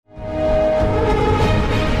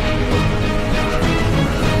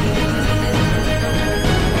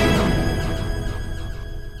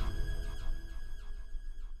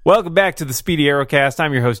Welcome back to the Speedy Aerocast.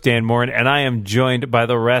 I'm your host, Dan Morin, and I am joined by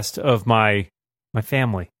the rest of my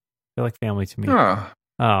family. They're like family to me.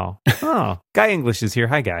 Oh. Guy English is here.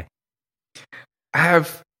 Hi, Guy. I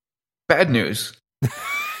have bad news.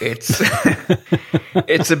 It's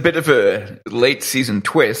a bit of a late season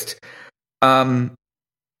twist. Dan,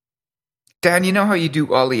 you know how you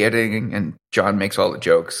do all the editing and John makes all the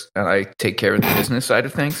jokes and I take care of the business side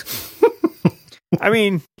of things? I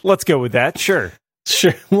mean, let's go with that.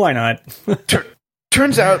 Sure, why not?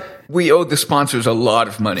 Turns out we owe the sponsors a lot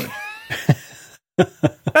of money.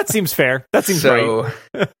 That seems fair. That seems right.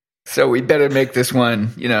 So we better make this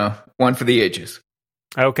one, one for the ages.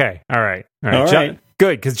 Okay. All right. John,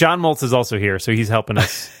 good, because John Moltz is also here, so he's helping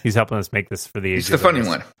us. He's helping us make this for the ages. He's the funny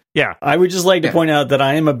one. Yeah. I would just like to point out that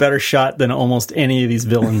I am a better shot than almost any of these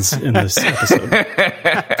villains in this episode.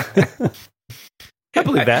 I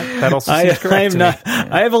believe that. That also seems correct.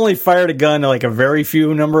 I have only fired a gun like a very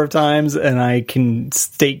few number of times, and I can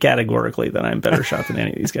state categorically that I'm better shot than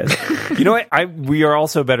any of these guys. You know what? We are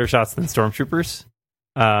also better shots than stormtroopers.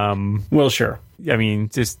 Well, sure. I mean,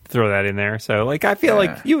 just throw that in there. So, I feel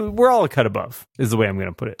like we're all a cut above, is the way I'm going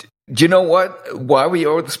to put it. Do you know what? Why we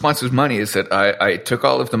owe the sponsors money is that I took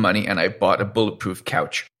all of the money and I bought a bulletproof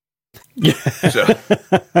couch. Yeah. So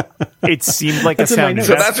it seemed like so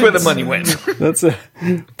that's where the money went. That's a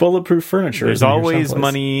bulletproof furniture. There's always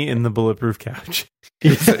money in the bulletproof couch.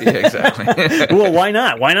 Yeah, exactly. Well, why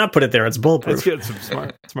not? Why not put it there? It's bulletproof. That's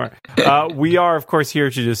good. Smart. We are, of course, here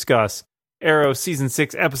to discuss Arrow Season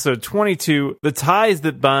 6, Episode 22, The Ties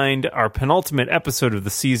That Bind, our penultimate episode of the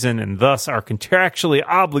season, and thus our contractually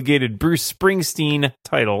obligated Bruce Springsteen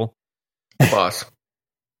title. Boss.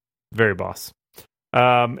 Very boss.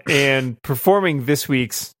 And performing this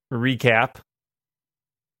week's recap,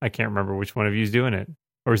 I can't remember which one of you is doing it.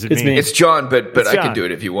 Or is it me? It's John, but it's I John. can do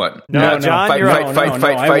it if you want. No, John, fight. That's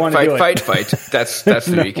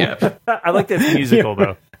the recap. I like that musical,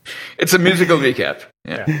 though. It's a musical recap.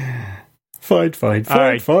 Yeah. Fight.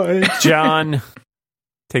 John,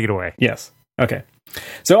 take it away. Yes. Okay.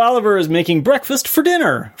 So Oliver is making breakfast for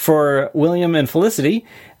dinner for William and Felicity.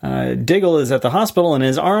 Diggle is at the hospital and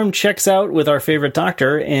his arm checks out with our favorite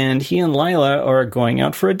doctor, and he and Lila are going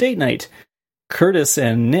out for a date night. Curtis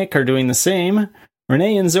and Nick are doing the same.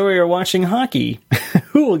 Renee and Zoe are watching hockey.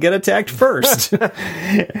 Who will get attacked first?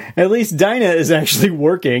 At least Dinah is actually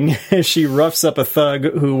working as she roughs up a thug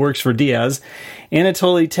who works for Diaz.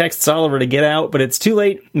 Anatoly texts Oliver to get out, but it's too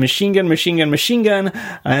late. Machine gun.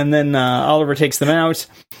 And then Oliver takes them out.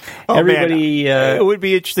 Everybody. It would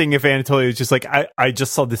be interesting if Anatoly was just like, I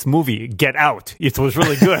just saw this movie, Get Out. It was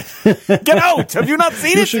really good. Get out! Have you not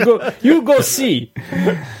seen it? You go see.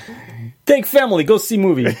 Take family, go see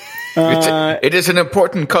movie. It is an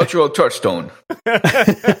important cultural touchstone.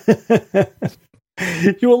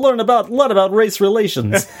 You will learn a lot about race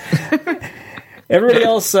relations. Everybody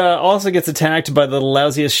else also gets attacked by the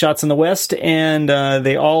lousiest shots in the West, and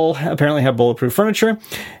they all apparently have bulletproof furniture.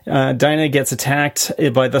 Dinah gets attacked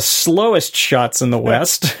by the slowest shots in the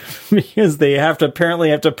West because they apparently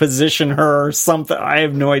have to position her or something. I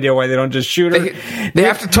have no idea why they don't just shoot her. They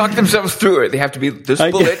have to talk themselves through it. They have to be, this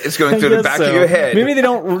bullet is going through the back of your head. Maybe they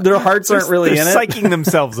don't, their hearts aren't really in it. They're psyching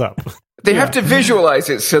themselves up. They have to visualize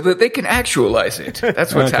it so that they can actualize it.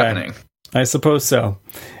 That's what's happening. I suppose so.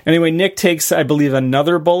 Anyway, Nick takes, I believe,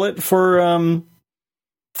 another bullet for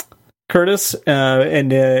Curtis,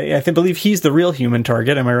 and I believe he's the real human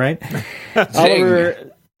target. Am I right?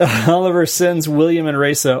 Oliver sends William and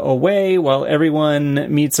Raisa away while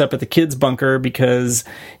everyone meets up at the kids' bunker because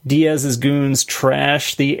Diaz's goons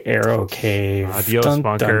trash the Arrow Cave. Adios,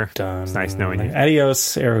 bunker. It's nice knowing you.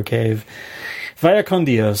 Adios, Arrow Cave. Vaya con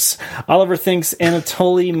Dios. Oliver thinks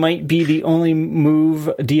Anatoly might be the only move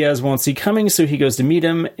Diaz won't see coming, so he goes to meet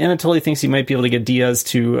him. Anatoly thinks he might be able to get Diaz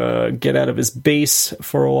to get out of his base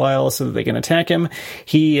for a while so that they can attack him.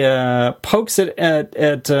 He pokes it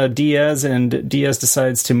at Diaz, and Diaz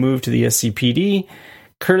decides to move to the SCPD.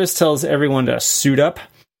 Curtis tells everyone to suit up.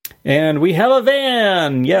 And we have a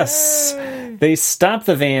van! Yes! Yay! They stop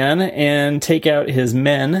the van and take out his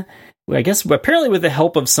men. I guess apparently with the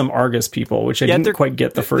help of some Argus people, which I didn't quite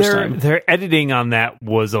get the first time. Their editing on that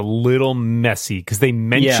was a little messy because they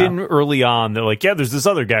mention early on, they're like, there's this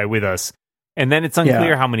other guy with us. And then it's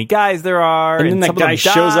unclear how many guys there are. And then that guy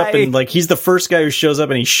shows up and he's the first guy who shows up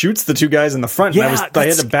and he shoots the two guys in the front. Yeah, and I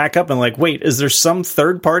had to back up and wait, is there some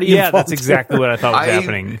third party involved? Yeah, that's exactly what I thought was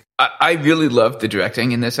happening. I really loved the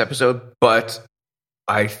directing in this episode, but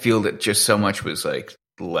I feel that just so much was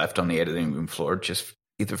left on the editing room floor just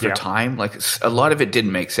either for time, a lot of it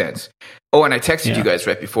didn't make sense. Oh, and I texted you guys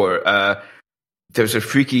right before. there's a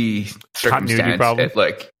freaky circumstance problem. at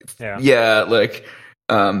like,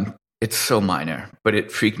 it's so minor, but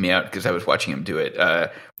it freaked me out because I was watching him do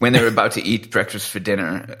it. When they're about to eat breakfast for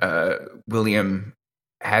dinner, William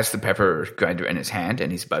has the pepper grinder in his hand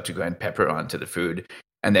and he's about to grind pepper onto the food.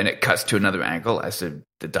 And then it cuts to another angle as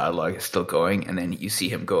the dialogue is still going. And then you see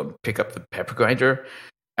him go and pick up the pepper grinder.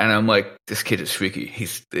 And I'm like, this kid is freaky.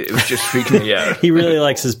 It was just freaking me out. He really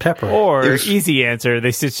likes his pepper. Or, easy answer,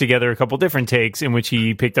 they stitched together a couple different takes in which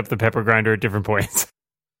he picked up the pepper grinder at different points.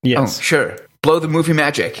 Yes. Oh, sure. Blow the movie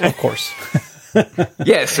magic. Of course.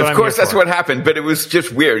 Yes, of course that's what happened. But it was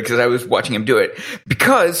just weird because I was watching him do it.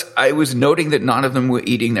 Because I was noting that none of them were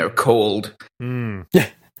eating their cold...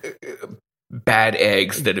 bad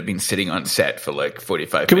eggs that have been sitting on set for like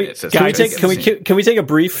 45 minutes. Can we take a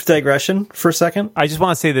brief digression for a second? I just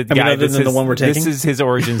want to say that this is his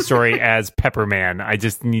origin story as Pepperman. I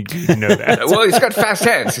just need you to know that. Well, he's got fast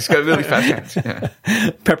hands. He's got really fast hands. Yeah.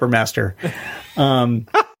 Pepper Master.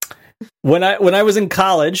 When I was in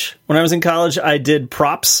college, I did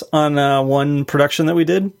props on one production that we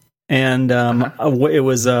did, and it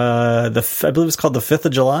was I believe it was called The 5th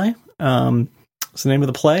of July. It's the name of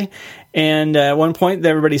the play. And at one point,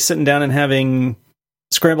 everybody's sitting down and having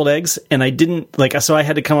scrambled eggs, and I didn't so I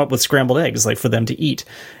had to come up with scrambled eggs for them to eat.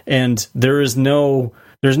 And there's no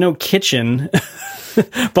kitchen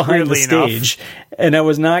behind the stage, and I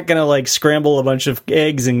was not going to scramble a bunch of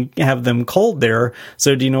eggs and have them cold there.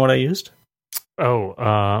 So do you know what I used?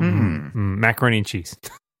 Macaroni and cheese.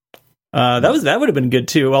 That would have been good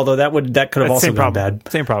too. Although that could have also gone bad.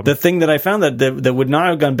 Same problem. The thing that I found that would not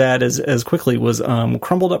have gone bad as quickly was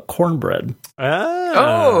crumbled up cornbread.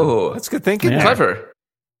 Oh, that's good thinking. Yeah. Clever.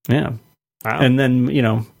 Yeah. Wow. And then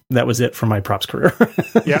that was it for my props career.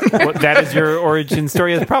 Yeah, that is your origin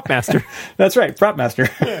story as prop master. That's right, prop master.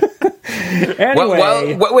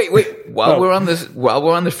 Anyway, while we're on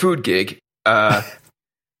the food gig,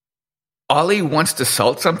 Ollie wants to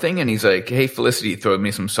salt something, and he's like, "Hey, Felicity, throw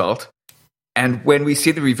me some salt." And when we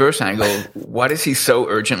see the reverse angle, what is he so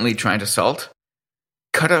urgently trying to salt?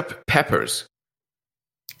 Cut up peppers.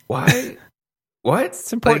 Why? What?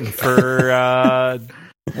 It's important for...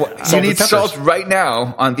 you need salt right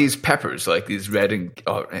now on these peppers, these red and...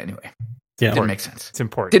 Oh, anyway. Yeah, didn't make sense. It's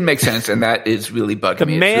important. Didn't make sense, and that is really bugging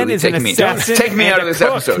me. The man really is an assassin. Take me out of this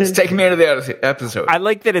episode. Take me out of the episode. I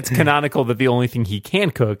like that it's canonical that the only thing he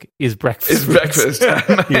can cook is breakfast.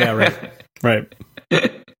 Yeah, right.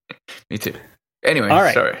 Me too. Anyway, all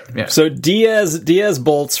right. Sorry. Yeah. So Diaz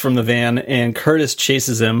bolts from the van, and Curtis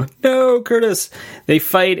chases him. No, Curtis! They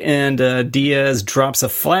fight, and Diaz drops a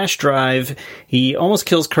flash drive. He almost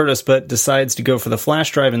kills Curtis, but decides to go for the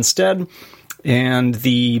flash drive instead. And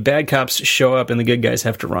the bad cops show up, and the good guys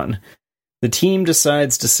have to run. The team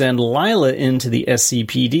decides to send Lila into the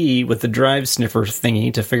SCPD with the drive sniffer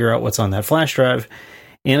thingy to figure out what's on that flash drive.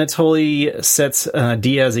 Anatoly sets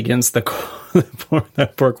Diaz against the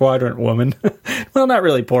poor quadrant woman. Well, not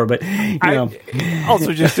really poor, but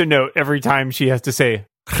Also, just a note: every time she has to say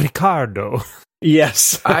Ricardo.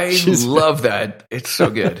 Yes, I love that. It's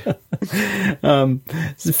so good.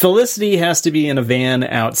 Felicity has to be in a van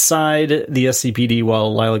outside the SCPD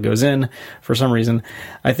while Lila goes in for some reason.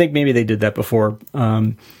 I think maybe they did that before.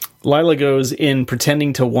 Lila goes in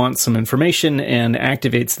pretending to want some information and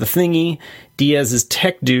activates the thingy. Diaz's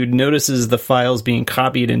tech dude notices the files being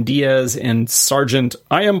copied, and Diaz and Sergeant,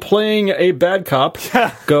 I am playing a bad cop,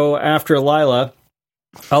 go after Lila.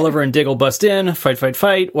 Oliver and Diggle bust in,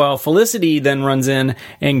 fight, while Felicity then runs in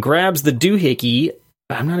and grabs the doohickey.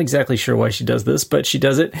 I'm not exactly sure why she does this, but she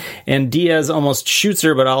does it, and Diaz almost shoots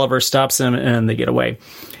her, but Oliver stops him, and they get away.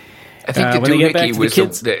 I think the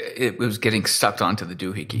doohickey was getting sucked onto the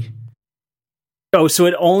doohickey. Oh, so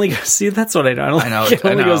it only... See, that's what I don't... I know. It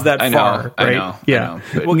only goes that far, right? I know. Yeah.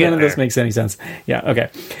 None of this makes any sense. Yeah, okay.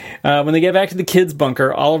 When they get back to the kids'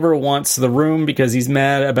 bunker, Oliver wants the room because he's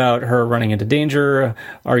mad about her running into danger.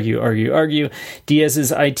 Argue.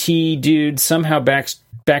 Diaz's IT dude somehow backtracks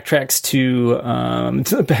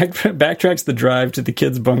the drive to the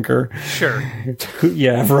kids' bunker. Sure.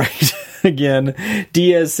 Yeah, right. Again,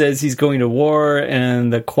 Diaz says he's going to war,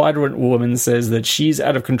 and the quadrant woman says that she's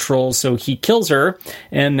out of control, so he kills her,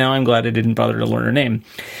 and now I'm glad I didn't bother to learn her name.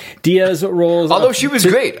 Diaz rolls... Although she was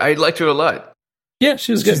great. I liked her a lot. Yeah,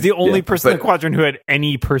 she was good. She's the only person in the quadrant who had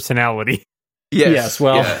any personality. Yes,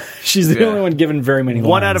 she's the only one given very many lines.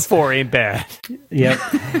 1 out of 4 ain't bad. Yep.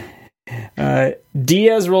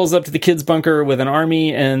 Diaz rolls up to the kids' bunker with an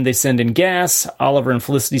army, and they send in gas. Oliver and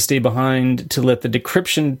Felicity stay behind to let the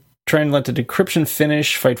decryption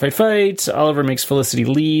finish. Fight. Oliver makes Felicity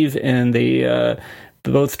leave, and they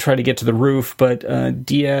both try to get to the roof, but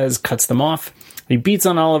Diaz cuts them off. He beats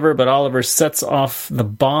on Oliver, but Oliver sets off the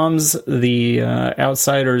bombs the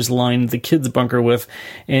outsiders lined the kids' bunker with,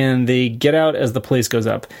 and they get out as the place goes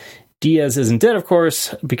up. Diaz isn't dead, of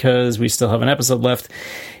course, because we still have an episode left.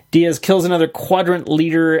 Diaz kills another quadrant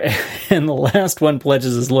leader, and the last one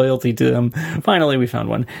pledges his loyalty to them. Finally, we found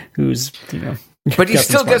one who's, But he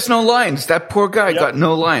still gets no lines. That poor guy got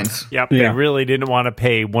no lines. Yep, they really didn't want to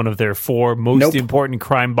pay one of their 4 most important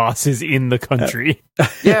crime bosses in the country.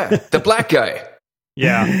 Yeah, the black guy.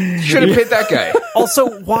 Yeah. Should have paid that guy.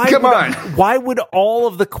 Also, why would all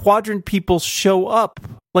of the quadrant people show up?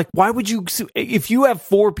 Like, why would you, if you have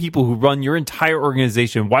 4 people who run your entire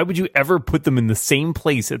organization, why would you ever put them in the same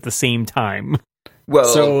place at the same time? Well,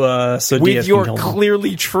 so with Diaz your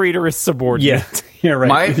clearly traitorous subordinate. Yeah,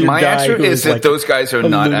 right. My answer is that those guys are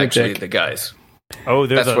not lunatic. actually the guys. Oh,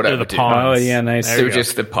 they're the pawns. Oh, yeah, nice. They're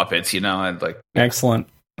just the puppets, and like. Excellent.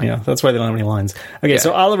 Yeah, that's why they don't have any lines. Okay,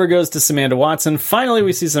 so Oliver goes to Samantha Watson. Finally,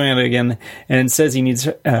 we see Samantha again and says he needs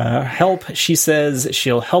help. She says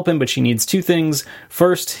she'll help him, but she needs 2 things.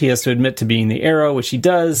 First, he has to admit to being the Arrow, which he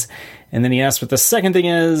does. And then he asks what the second thing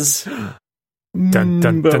is. But we're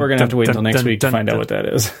going to have to wait until next week to find out what that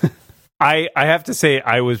is. I have to say,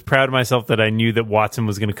 I was proud of myself that I knew that Watson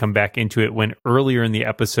was going to come back into it when earlier in the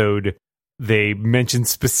episode they mentioned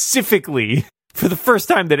specifically, for the first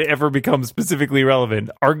time that it ever becomes specifically relevant,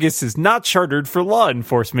 Argus is not chartered for law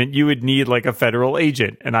enforcement. You would need like a federal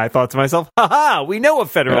agent. And I thought to myself, haha, we know a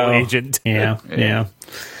federal agent. Yeah.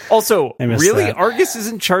 Also, really? That. Argus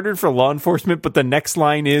isn't chartered for law enforcement, but the next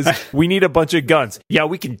line is, we need a bunch of guns. Yeah,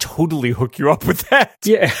 we can totally hook you up with that.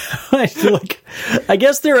 Yeah. I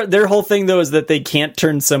guess their whole thing, though, is that they can't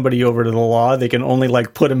turn somebody over to the law. They can only,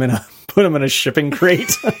 put them in a shipping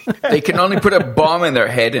crate. They can only put a bomb in their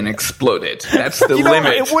head and explode it. That's the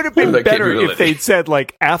limit. It would have been better if they'd said,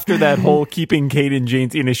 after that whole keeping Kate and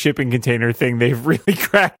James in a shipping container thing, they've really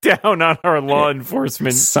cracked down on our law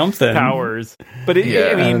enforcement powers. But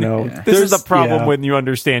this is a problem when you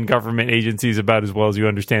understand government agencies about as well as you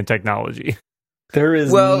understand technology. There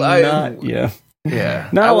is Yeah.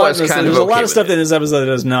 Not a lot. There's a lot of stuff in in this episode that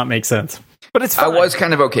does not make sense. But it's fine. I was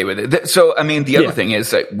kind of okay with it. So, the other thing is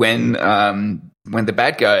that when the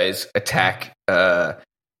bad guys attack the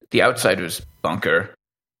Outsiders bunker,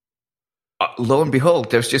 lo and behold,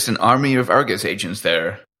 there's just an army of Argus agents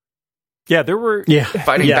there. Yeah, there were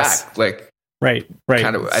fighting back. Right.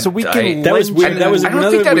 Kind of, so we can. That was weird. That was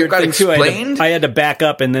another weird thing too. I had to back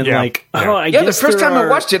up and then the first time I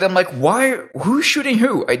watched it, I'm like, why? Who's shooting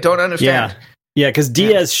who? I don't understand. Yeah, because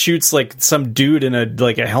Diaz shoots some dude in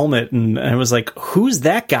a helmet, and I was like, "Who's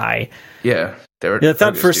that guy?" Yeah, I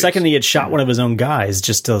thought for a second he had shot one of his own guys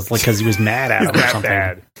just because he was mad at him or something.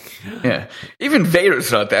 Bad. Yeah, even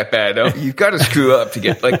Vader's not that bad. Though. You've got to screw up to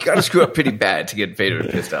get pretty bad to get Vader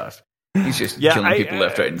pissed off. He's just killing people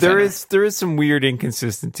left, right, and center. There is some weird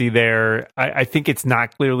inconsistency there. I think it's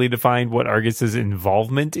not clearly defined what Argus's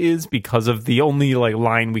involvement is because of the only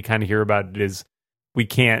line we kind of hear about it is we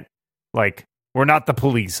can't we're not the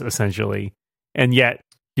police, essentially. And yet,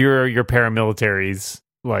 here are your paramilitaries,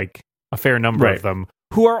 a fair number of them,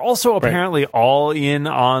 who are also apparently all in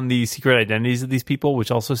on the secret identities of these people, which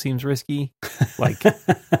also seems risky.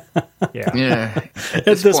 Yeah. At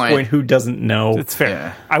this point, who doesn't know? It's fair.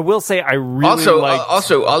 Yeah. I will say I really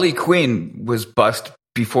Also, Ollie Quinn was bust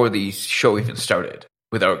before the show even started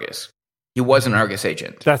with Argus. He was an Argus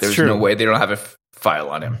agent. There's no way they don't have a file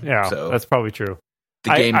on him. Yeah, so that's probably true.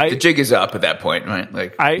 The jig is up at that point,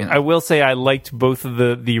 right? I will say I liked both of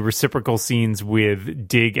the reciprocal scenes with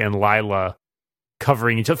Dig and Lila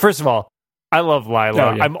covering each other. First of all, I love Lila.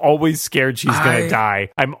 Oh, yeah. I'm always scared she's going to die.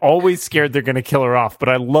 I'm always scared they're going to kill her off. But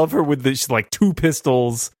I love her with she's 2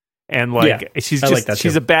 pistols and she's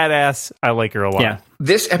she's a badass. I like her a lot. Yeah.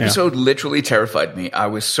 This episode literally terrified me. I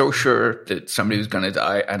was so sure that somebody was going to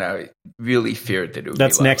die, and I really feared that it would be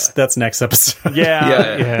Lila. That's next episode.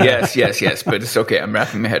 Yes. But it's okay. I'm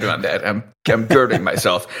wrapping my head around that. I'm girding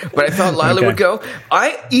myself. But I thought Lila would go.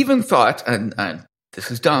 I even thought, and this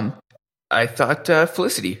is dumb, I thought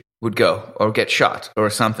Felicity would go or get shot or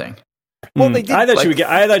something. Well, they did, I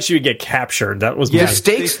thought she would get captured. That was the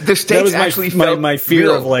stakes. The stakes actually felt my fear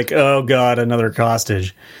real. Of oh god, another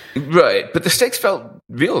hostage. Right, but the stakes felt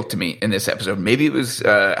real to me in this episode. Maybe it was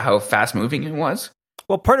how fast moving it was.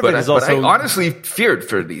 Well, part of it is also. But I honestly feared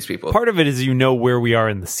for these people. Part of it is where we are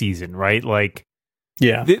in the season, right?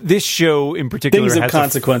 Yeah, this show in particular things of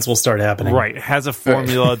consequence will start happening. Right, has a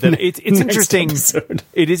formula that it's interesting. Episode.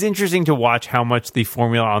 It is interesting to watch how much the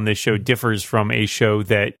formula on this show differs from a show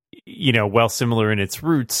that while similar in its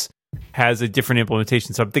roots, has a different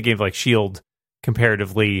implementation. So I'm thinking of S.H.I.E.L.D.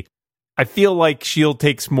 comparatively. I feel like S.H.I.E.L.D.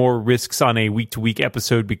 takes more risks on a week-to-week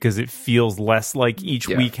episode because it feels less like each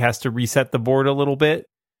week has to reset the board a little bit.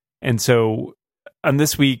 And so on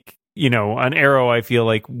this week, on Arrow, I feel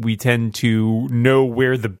like we tend to know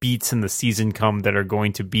where the beats in the season come that are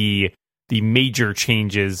going to be the major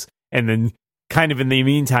changes. And then kind of in the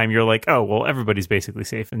meantime, you're like, oh, well, everybody's basically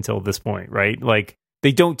safe until this point, right? Like,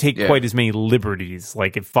 they don't take quite as many liberties.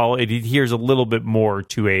 Like, it adheres a little bit more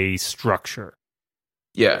to a structure.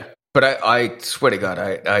 Yeah. But I swear to God,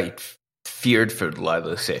 I feared for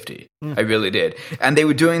Lila's safety. I really did. And they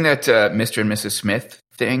were doing that Mr. and Mrs. Smith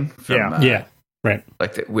thing. From, right.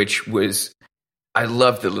 Like which was, I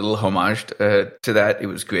loved the little homage to that. It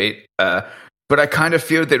was great. But I kind of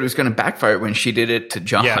feared that it was going to backfire when she did it to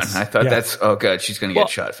John. Yes. I thought oh God, she's going to get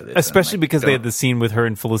shot for this. Especially because they had the scene with her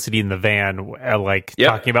and Felicity in the van,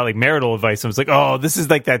 talking about like marital advice. I was like, oh, this is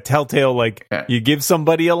like that telltale, you give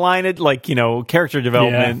somebody a line at character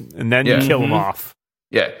development and then you kill them off.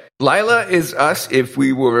 Yeah. Lila is us if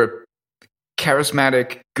we were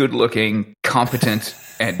charismatic, good looking, competent,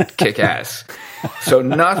 and kick ass. So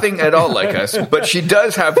nothing at all like us, but she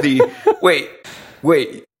does have the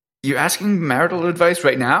wait. You're asking marital advice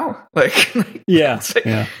right now? Right.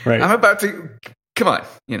 I'm about to, come on,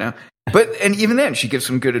 But, and even then, she gives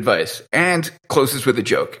some good advice and closes with a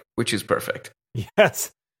joke, which is perfect.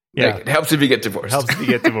 Yes. Yeah. It helps if you get divorced.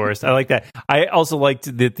 I like that. I also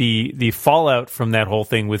liked that the fallout from that whole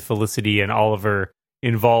thing with Felicity and Oliver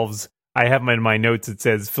involves, I have in my notes, it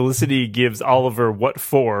says, Felicity gives Oliver what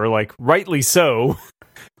for, rightly so,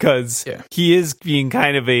 because he is being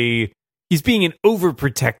kind of he's being an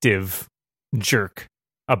overprotective jerk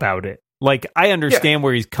about it. Like, I understand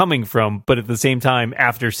where he's coming from, but at the same time,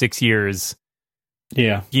 after 6 years,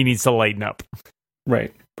 he needs to lighten up.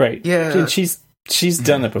 Right. Yeah. And she's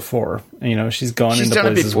done it before. She's gone into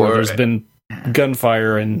places where there's been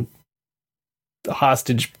gunfire and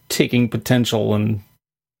hostage taking potential, and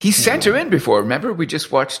he sent her in before. Remember, we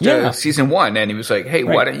just watched season 1, and he was like, "Hey,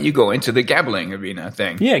 why don't you go into the gambling arena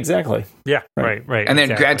thing?" Yeah, exactly. Yeah, right. And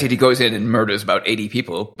then, granted, he goes in and murders about 80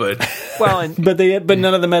 people, but but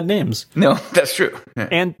none of them had names. No, that's true.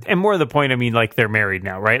 Yeah. And more to the point, I mean, they're married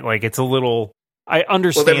now, right? Like, it's a little. I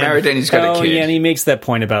understand. Well, they're married, and he's got a kid. Yeah, and he makes that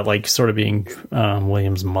point about sort of being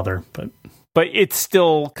William's mother, But it's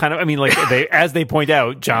still kind of, I mean, as they point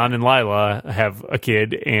out, John and Lila have a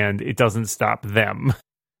kid, and it doesn't stop them.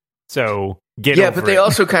 So but they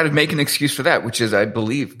also kind of make an excuse for that, which is, I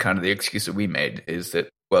believe, kind of the excuse that we made is that,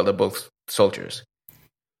 well, they're both soldiers.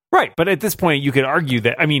 Right, but at this point, you could argue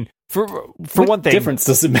that, I mean, for one thing. Difference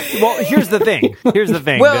does it make? Well, here's the thing.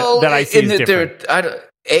 Well, that I see is different.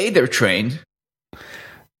 They're trained.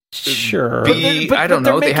 Sure. B, I don't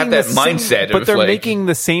know. They have that mindset. But they're making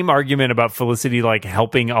the same argument about Felicity,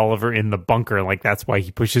 helping Oliver in the bunker. That's why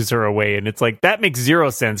he pushes her away. And it's that makes zero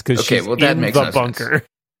sense because she's in the bunker. Sense.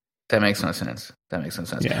 That makes no sense.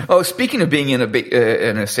 Yeah. Oh, speaking of being in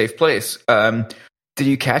a safe place, did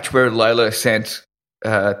you catch where Lila sent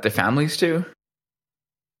the families to?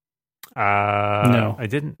 No, I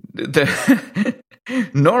didn't.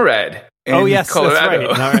 NORAD. Yes,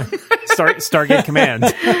 Colorado. That's right. Stargate Command.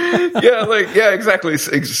 Exactly.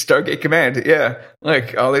 Stargate Command. Yeah.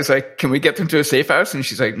 Ollie's can we get them to a safe house? And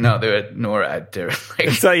she's like, no, they're at NORAD. They're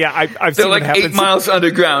I've seen what happens 8 miles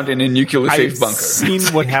underground in a nuclear safe bunker. I've seen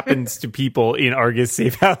what happens to people in Argus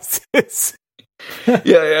safe houses.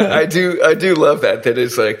 I do love that. That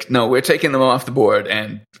is no, we're taking them off the board,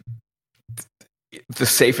 and the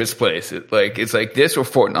safest place. It's this or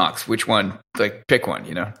Fort Knox. Which one? Pick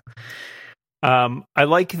one. I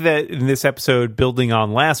like that in this episode, building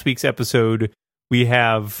on last week's episode, we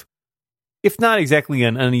have, if not exactly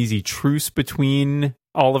an uneasy truce between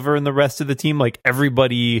Oliver and the rest of the team.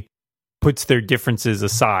 Everybody puts their differences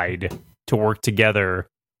aside to work together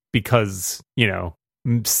because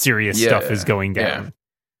serious stuff is going down.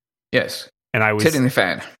 Yeah. Yes, and I was hitting the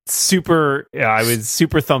fan. I was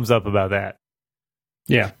super thumbs up about that.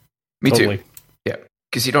 Yeah, me too. Yeah,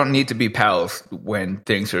 because you don't need to be pals when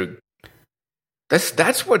things are.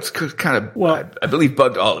 That's what's kind of I believe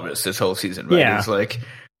bugged all of us this whole season. Right? Yeah, it's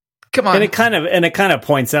come on, and it kind of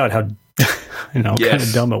points out how kind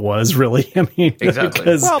of dumb it was. Really, I mean, exactly.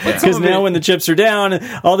 Because now when the chips are down,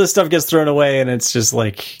 all this stuff gets thrown away, and it's just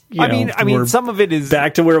I mean, some of it is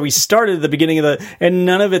back to where we started at the beginning of and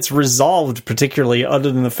none of it's resolved particularly,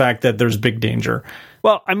 other than the fact that there's big danger.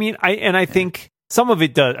 Well, I mean, I think. Some of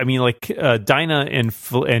it does. I mean, Dinah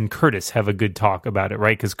and Curtis have a good talk about it,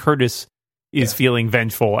 right? Because Curtis is feeling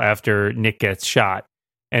vengeful after Nick gets shot,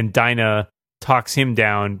 and Dinah talks him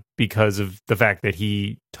down because of the fact that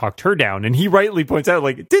he talked her down, and he rightly points out,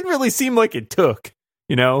 it didn't really seem like it took,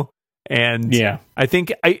 And I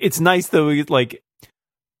think it's nice though. Like,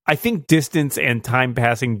 I think distance and time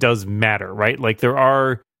passing does matter, right? Like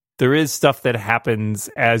there is stuff that happens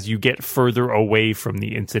as you get further away from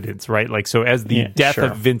the incidents, right? Like, so as the death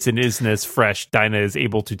of Vincent isn't as fresh, Dinah is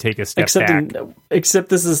able to take a step back. Except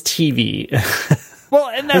this is TV. Well,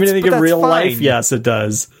 and that's, I mean, I think in real fine. life, yes, it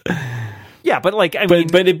does. Yeah, but like,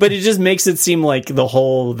 but it just makes it seem like that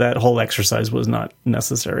whole exercise was not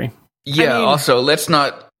necessary. Yeah. Also, let's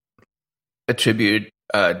not attribute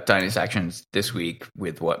Dinah's actions this week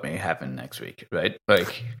with what may happen next week, right?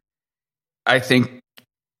 Like, I think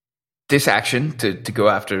this action to go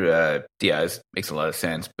after Diaz makes a lot of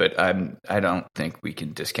sense, but I don't think we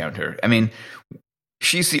can discount her. I mean,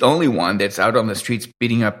 she's the only one that's out on the streets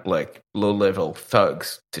beating up like low-level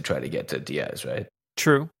thugs to try to get to Diaz, right?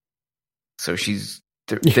 True. So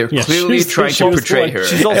they're clearly trying to portray her.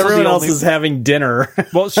 She's also everyone else is having dinner.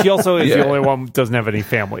 Well, she also is the only one who doesn't have any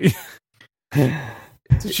family.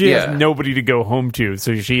 She has nobody to go home to,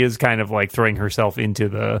 so she is kind of like throwing herself into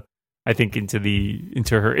her, and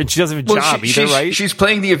she doesn't have a job either, right? She's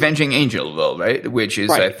playing the avenging angel, though, right? Which is,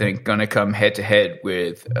 I think, going to come head to head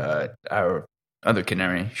with our other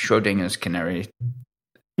canary, Schrodinger's canary.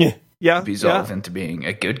 Resolve into being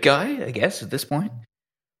a good guy, I guess, at this point.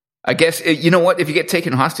 I guess, you know what? If you get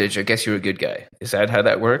taken hostage, I guess you're a good guy. Is that how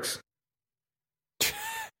that works?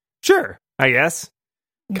 Sure, I guess.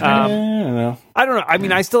 I don't know. I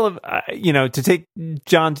mean, I still have,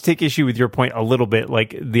 to take issue with your point a little bit,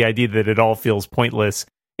 like the idea that it all feels pointless.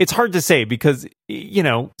 It's hard to say because,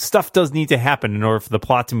 stuff does need to happen in order for the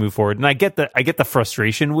plot to move forward. And I get the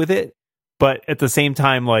frustration with it, but at the same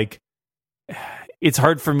time, like, it's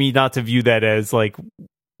hard for me not to view that as like,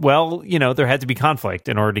 well, there had to be conflict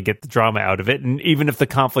in order to get the drama out of it. And even if the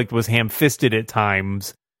conflict was ham-fisted at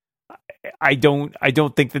times, I don't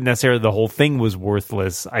think that necessarily the whole thing was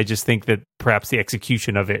worthless. I just think that perhaps the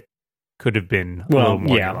execution of it could have been a little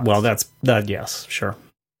more nuanced. Well, that's that. Yes, sure.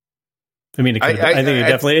 I mean, I think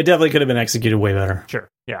it definitely could have been executed way better. Sure.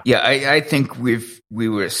 Yeah. Yeah. I think we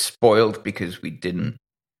were spoiled because we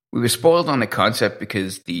were spoiled on the concept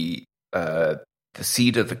because the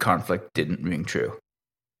seed of the conflict didn't ring true.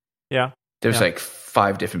 Yeah. There's like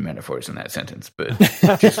 5 different metaphors in that sentence, but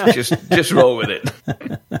just roll with it.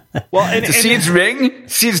 Well, and seeds ring?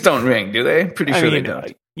 Seeds don't ring, do they? Pretty sure they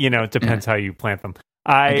don't. It depends how you plant them.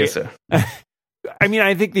 I guess so. I mean,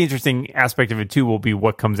 I think the interesting aspect of it too will be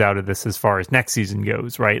what comes out of this as far as next season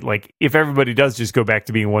goes, right? Like, if everybody does just go back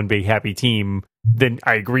to being one big happy team, then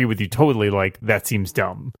I agree with you totally. Like, that seems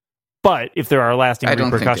dumb. But if there are lasting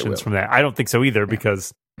repercussions from that, I don't think so either,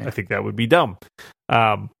 because I think that would be dumb.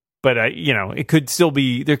 But it could still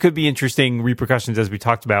be, there could be interesting repercussions, as we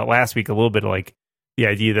talked about last week, a little bit like the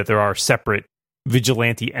idea that there are separate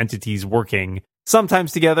vigilante entities working,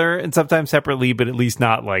 sometimes together and sometimes separately, but at least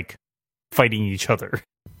not like fighting each other.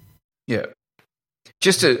 Yeah.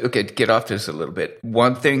 Just to get off this a little bit,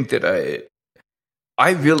 one thing that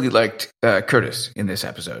I really liked Curtis in this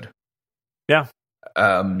episode. Yeah.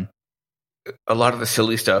 A lot of the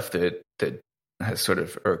silly stuff that has sort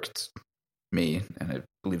of irked me, and I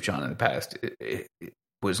believe John in the past, it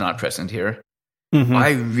was not present here. Mm-hmm. I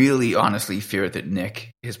really honestly fear that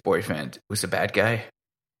Nick, his boyfriend, was a bad guy.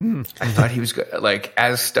 I thought he was like,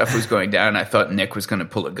 as stuff was going down, I thought Nick was going to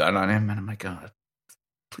pull a gun on him, and I'm like, God,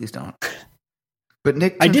 please don't. But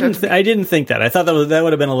Nick, I didn't think that. I thought that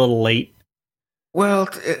would have been a little late. Well,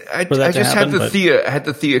 I just had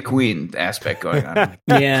the Thea Queen aspect going on. Like,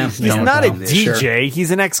 yeah, he's not a DJ. Sure.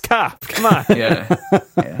 He's an ex-cop. Come on. Yeah.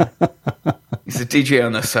 He's a DJ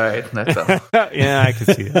on the side. That's all. Yeah, I can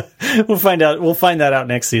see that. We'll find out. We'll find that out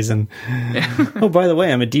next season. Yeah. Oh, by the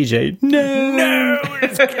way, I'm a DJ. No,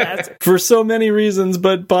 for so many reasons,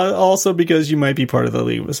 but also because you might be part of the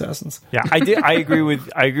League of Assassins. Yeah, I agree with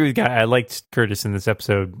Guy. I liked Curtis in this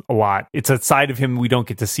episode a lot. It's a side of him we don't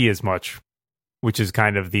get to see as much, which is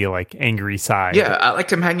kind of the like angry side. Yeah, I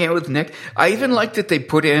liked him hanging out with Nick. I even liked that they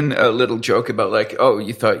put in a little joke about like, oh,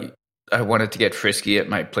 you thought I wanted to get frisky at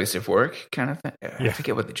my place of work kind of thing. Yeah. I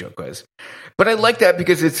forget what the joke was. But I like that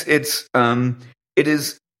because it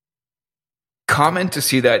is common to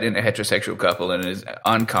see that in a heterosexual couple, and it is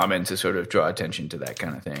uncommon to sort of draw attention to that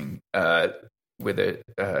kind of thing with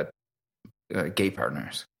gay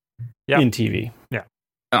partners. Yeah. In TV. Yeah.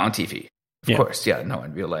 On TV. Of course, no,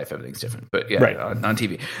 in real life everything's different, but on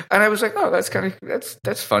TV. And I was like, oh, that's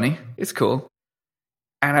funny. It's cool.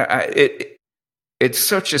 And it's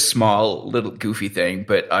such a small little goofy thing,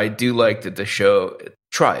 but I do like that the show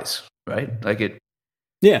tries, right? Like it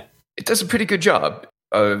does a pretty good job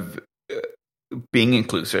of being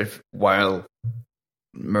inclusive while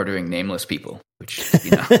murdering nameless people, which,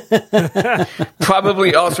 you know,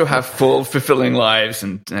 probably also have full, fulfilling lives,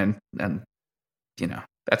 and you know,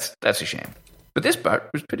 that's a shame. But this part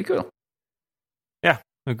was pretty cool. Yeah,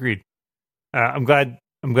 agreed. I'm glad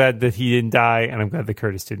that he didn't die, and I'm glad that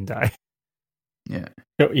Curtis didn't die. Yeah.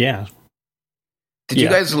 Oh, yeah. Did you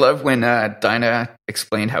guys love when Dinah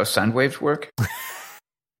explained how sound waves work?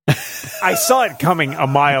 I saw it coming a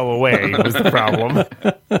mile away, was the problem.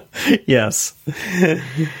 Yes.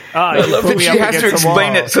 I love that she has to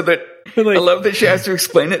explain it so that I love that she has to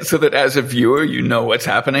explain it so that as a viewer you know what's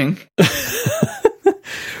happening.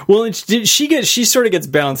 Well, she sort of gets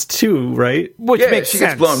bounced too, right? Which makes she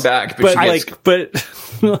sense. gets blown back, but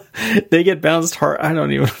they get bounced hard. I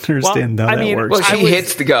don't even understand how that works. Well, she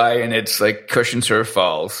hits the guy and it's like cushions her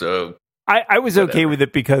fall. So I was okay with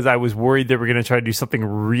it because I was worried they were going to try to do something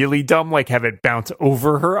really dumb, like have it bounce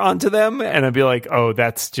over her onto them, and I'd be like, oh,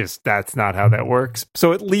 that's not how that works.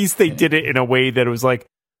 So at least they did it in a way that it was like,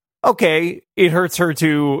 okay, it hurts her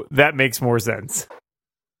too. That makes more sense.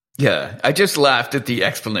 Yeah, I just laughed at the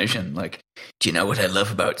explanation. Like, do you know what I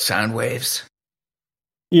love about sound waves?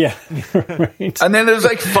 Yeah, right. And then there's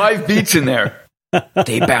like 5 beats in there.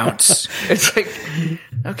 They bounce. It's like,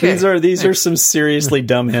 okay, these are some seriously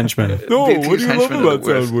dumb henchmen. No, what do you love about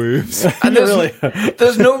sound waves? And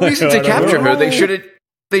there's no reason to capture her.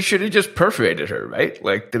 They should have just perforated her, right?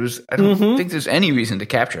 Like I don't think there's any reason to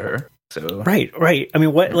capture her. So right. I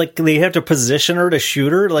mean, what? Like they have to position her to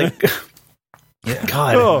shoot her? Like. Yeah.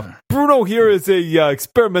 God. Oh, Bruno here is a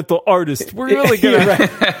experimental artist. We're really gonna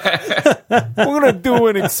do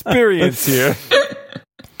an experience here.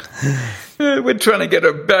 We're trying to get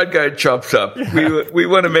a bad guy chopped up. We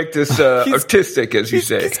want to make this artistic, as you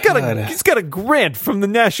say. He's got a grant from the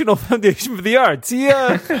National Foundation for the Arts.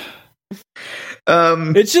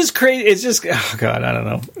 It's just crazy. It's just I don't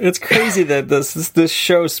know. It's crazy that this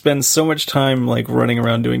show spends so much time like running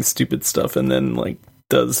around doing stupid stuff, and then like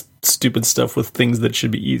does stupid stuff with things that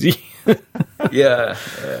should be easy. Yeah.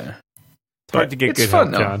 It's hard to get good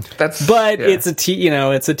fun, help, John. It's a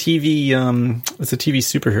TV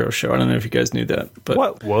superhero show. I don't know if you guys knew that, but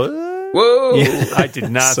what? Whoa! Yeah. I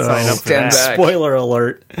did not sign up for that. Back. Spoiler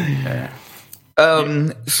alert. Yeah.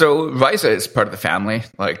 So Risa is part of the family.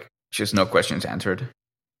 Like, just no questions answered.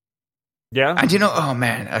 Yeah. And oh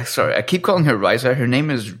man, sorry, I keep calling her Risa. Her name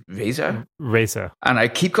is Reza. And I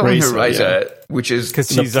keep calling her Risa, which is because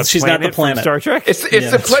she's not the planet from Star Trek. It's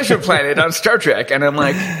the pleasure planet on Star Trek, and I'm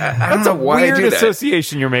like, I don't know why I do that. Weird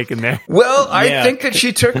association you're making there. Well, I think that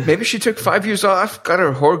she took 5 years off, got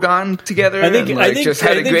her Horgon together, and just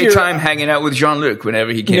had a great time hanging out with Jean-Luc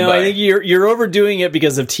whenever he came by. No, I think you're overdoing it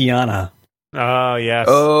because of Tiana. Oh yes,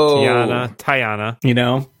 Tiana. You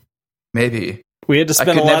know, maybe. We had to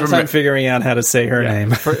spend a lot of time figuring out how to say her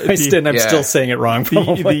name. I'm still saying it wrong.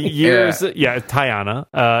 The years, Tiana.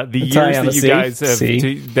 The years Tiana, that you guys have,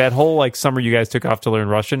 that whole like summer you guys took off to learn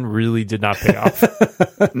Russian really did not pay off.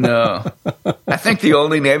 No, I think the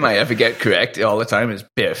only name I ever get correct all the time is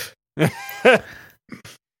Biff. I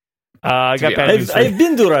got bad news. I've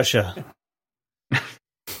been to Russia.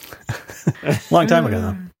 Long time ago,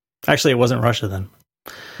 though. Actually, it wasn't Russia then.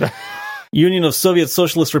 Union of Soviet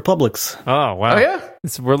Socialist Republics. Oh, wow. Oh, yeah?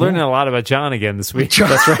 We're learning a lot about John again this week.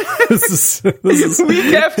 That's right. This is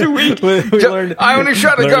week after week. We learned, I only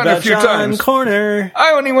shot a gun a few times. Corner.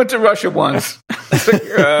 I only went to Russia once.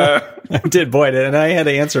 I did, boy, and I had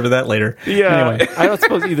to answer to that later. Yeah. Anyway. I don't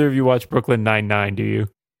suppose either of you watch Brooklyn Nine-Nine, do you?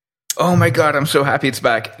 Oh my God, I'm so happy it's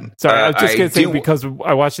back. Sorry, I was just going to say, because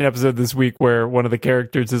I watched an episode this week where one of the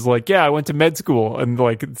characters is like, yeah, I went to med school. And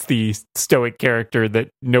like, it's the stoic character that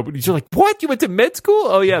nobody's like, what? You went to med school?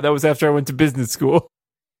 Oh yeah, that was after I went to business school.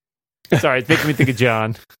 Sorry, it's making me think of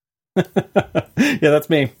John. Yeah, that's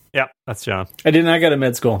me. Yeah, that's John. I did not go to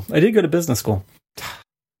med school. I did go to business school.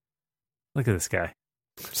 Look at this guy.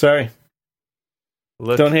 Sorry.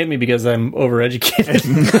 Don't hate me because I'm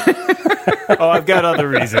overeducated. Oh, I've got other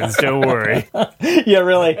reasons. Don't worry. Yeah,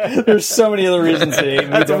 really. There's so many other reasons to hate me.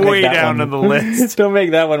 That's way down on the list. Don't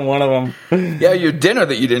make that one of them. Yeah, your dinner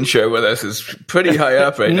that you didn't share with us is pretty high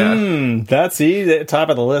up right now. That's the top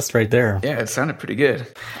of the list right there. Yeah, it sounded pretty good.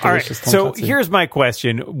 All right, so here's my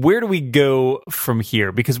question. Where do we go from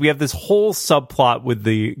here? Because we have this whole subplot with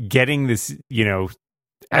the getting this,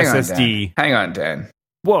 SSD. Hang on, Dan.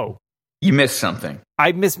 Whoa. You missed something.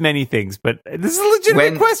 I missed many things, but this is a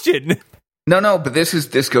legitimate question. No, but this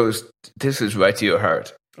is right to your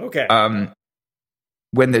heart. Okay.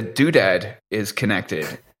 When the doodad is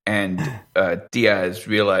connected and Diaz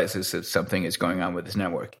realizes that something is going on with his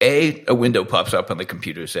network, a window pops up on the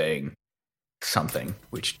computer saying something,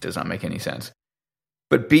 which does not make any sense.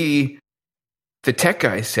 But B, the tech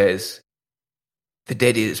guy says the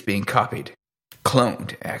data is being copied,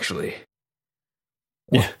 cloned, actually.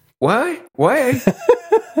 Yeah. Why? What?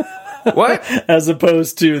 As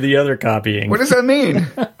opposed to the other copying. What does that mean?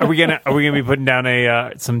 Are we gonna be putting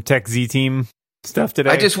down some Tech Z team stuff today?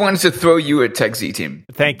 I just wanted to throw you a Tech Z team.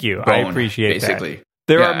 Thank you. I appreciate basically. that.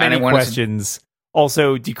 There are many questions.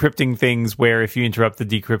 Also, decrypting things where if you interrupt the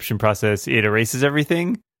decryption process, it erases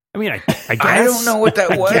everything. I mean, I guess I don't know what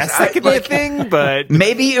that was. I guess that could be a thing, but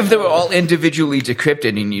maybe if they were all individually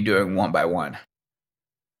decrypted and you're doing one by one.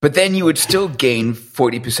 But then you would still gain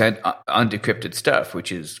 40% undecrypted stuff,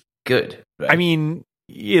 which is good. Right? I mean,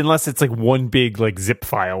 unless it's like one big like zip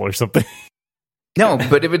file or something. No,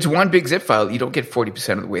 but if it's one big zip file, you don't get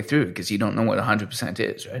 40% of the way through because you don't know what 100%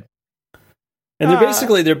 is, right? And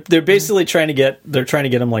they're basically trying to get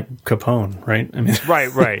them like Capone, right? I mean,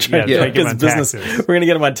 right. Yeah, business. We're going to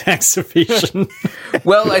get them on tax evasion.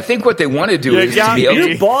 Well, I think what they want to do is to be able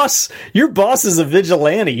your boss is a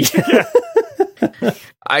vigilante. Yeah.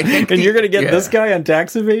 I think, and you're going to get this guy on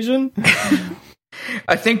tax evasion.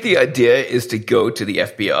 I think the idea is to go to the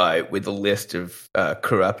FBI with a list of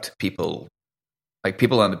corrupt people, like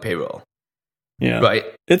people on the payroll. Yeah, right.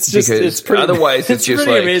 It's pretty. Otherwise, it's just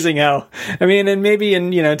pretty like, amazing how. I mean, and maybe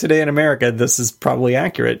today in America, this is probably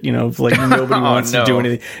accurate. Like nobody wants to do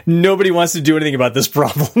anything. Nobody wants to do anything about this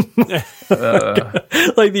problem. Like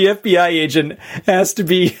the FBI agent has to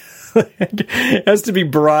be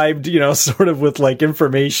bribed, sort of with like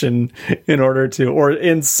information in order to, or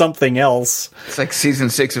in something else. It's like season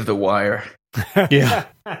 6 of The Wire. Yeah.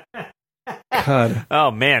 God. Oh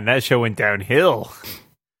man, that show went downhill.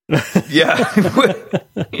 Yeah.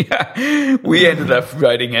 Yeah. We ended up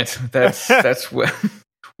writing it. That's what.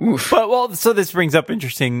 Oof. But so this brings up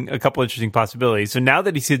a couple interesting possibilities. So now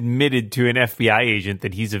that he's admitted to an FBI agent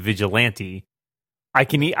that he's a vigilante, I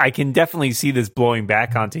can definitely see this blowing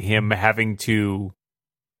back onto him having to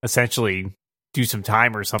essentially do some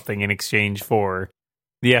time or something in exchange for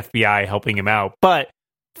the FBI helping him out. But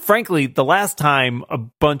frankly, the last time a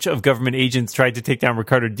bunch of government agents tried to take down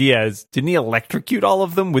Ricardo Diaz, didn't he electrocute all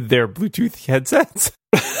of them with their Bluetooth headsets?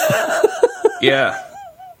 Yeah.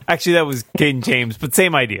 Actually, that was Caden James, but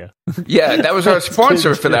same idea. Yeah, that was our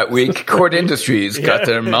sponsor for that week. Court Industries got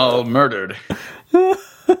them all murdered.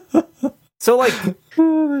 So, like...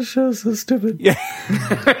 Oh, this show's so stupid. Yeah.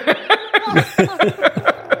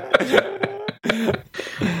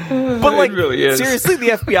 But like, it really is. Seriously, the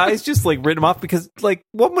FBI is just like written him off because, like,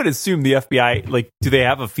 one would assume the FBI, like, do they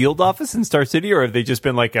have a field office in Star City, or have they just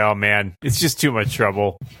been like, oh man, it's just too much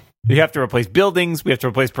trouble. You have to replace buildings, we have to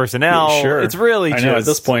replace personnel. Sure, it's really just at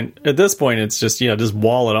this point, it's just just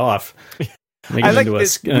wall it off. Make it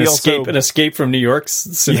into an escape from New York's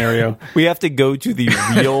scenario. Yeah, we have to go to the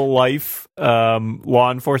real life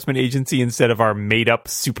law enforcement agency instead of our made up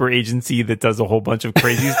super agency that does a whole bunch of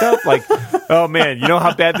crazy stuff. Like, oh man, you know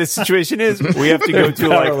how bad this situation is? We have to go to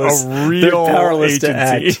like a real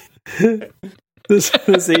agency.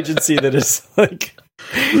 This agency that is like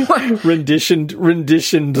renditioned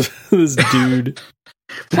this dude.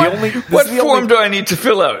 What form do I need to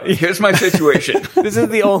fill out? Here's my situation. This is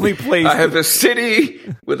the only place. I have a city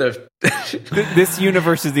with a... This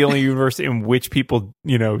universe is the only universe in which people,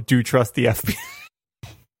 do trust the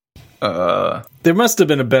FBI. There must have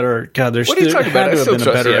been a better... God, there had to have been a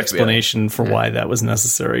better explanation for why that was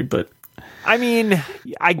necessary, but... I mean,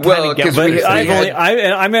 I kind of get it.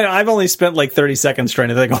 I've only spent like 30 seconds trying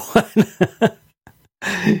to think of one.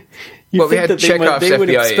 You think that they would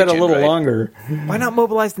have spent a little longer. Why not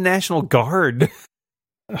mobilize the National Guard?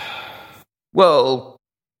 Well,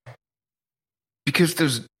 because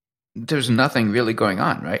there's nothing really going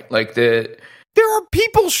on, right? Like there are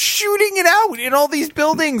people shooting it out in all these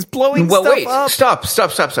buildings, blowing stuff up.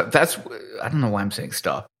 Stop. That's I don't know why I'm saying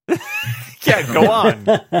stop. Yeah, go on.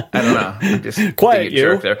 I don't know. I'm just quiet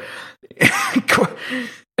you there.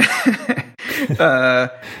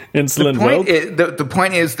 Insulin. The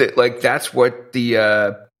point is that like that's what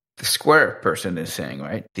the Square person is saying,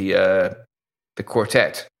 right? The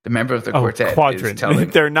quartet, the member of the quartet, Quadrant. Is telling.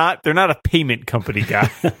 They're not a payment company guy.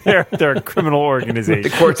 they're a criminal organization. The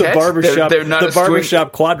quartet, the barbershop, they're not the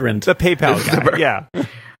barbershop quadrant, the PayPal guy. Yeah.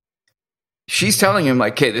 She's telling him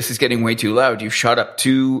like, "Hey, this is getting way too loud. You've shot up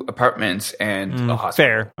 2 apartments and a hospital."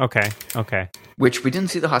 Fair. Okay. Which we didn't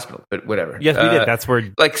see the hospital, but whatever. Yes, we did. That's where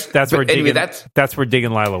Dig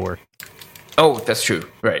and Lila were. Oh, that's true.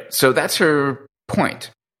 Right. So that's her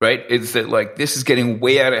point, right? Is that like this is getting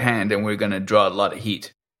way out of hand, and we're going to draw a lot of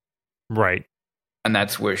heat. Right. And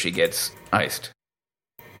that's where she gets iced.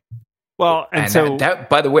 Well, and so that,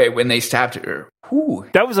 by the way, when they stabbed her, Whew,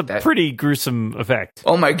 That was a pretty gruesome effect.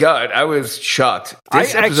 Oh my god, I was shocked.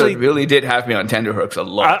 This episode really did have me on tenterhooks a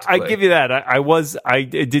lot. I give you that.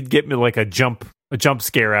 It did get me like a jump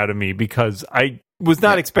scare out of me because I was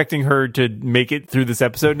not expecting her to make it through this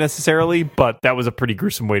episode necessarily, but that was a pretty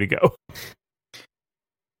gruesome way to go.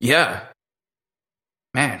 Yeah.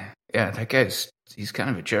 Man, yeah, that he's kind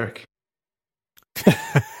of a jerk.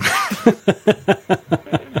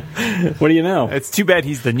 What do you know? It's too bad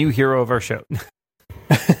he's the new hero of our show.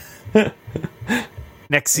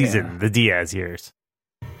 Next season, the Diaz years.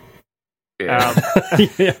 Yeah.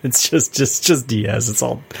 It's just Diaz. It's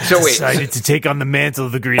all. So decided to take on the mantle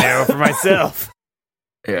of the Green Arrow for myself.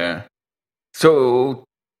 Yeah. So,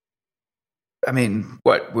 I mean,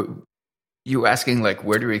 what you asking? Like,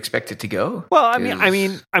 where do we expect it to go? Well, I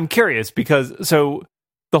mean, I'm curious because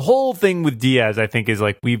the whole thing with Diaz, I think, is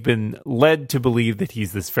like we've been led to believe that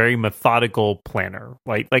he's this very methodical planner.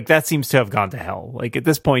 Like that seems to have gone to hell. Like at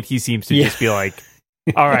this point, he seems to just be like,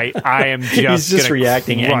 "All right, I am just." He's just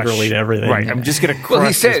reacting angrily to everything. Right, I'm just going to. Well,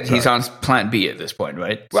 he said he's on Plan B at this point,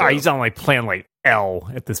 right? Well, he's on like Plan like L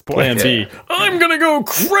at this point. Plan B. I'm going to go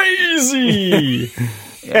crazy.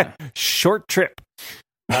 Short trip.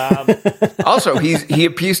 Also,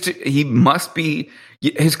 he must be.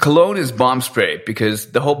 His cologne is bomb spray because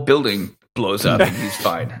the whole building blows up and he's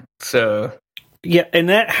fine. So yeah, and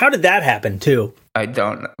how did that happen too? I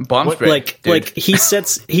don't know. Bomb spray. Like he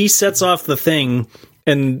sets off the thing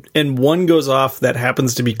and one goes off that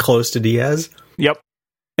happens to be close to Diaz. Yep.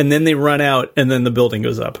 And then they run out and then the building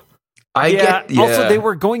goes up. Also, they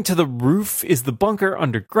were going to the roof. Is the bunker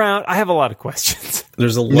underground? I have a lot of questions.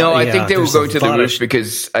 There's a lot. No, I think they were going to the roof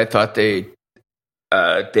because I thought they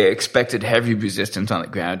expected heavy resistance on the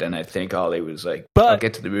ground, and I think Ollie was like, I'll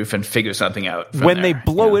get to the roof and figure something out. When they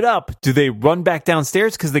blow it up, do they run back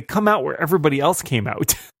downstairs? Because they come out where everybody else came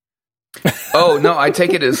out. Oh, no, I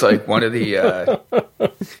take it as like one of the...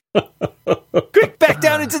 Quick, back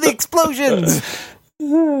down into the explosions!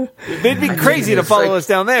 They'd be crazy to follow us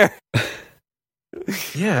down there.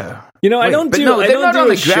 Yeah. You know, I don't do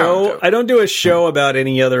a show about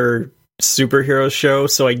any other superhero show,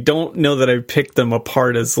 so I don't know that I picked them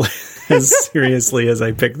apart as seriously as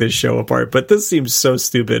I picked this show apart, but this seems so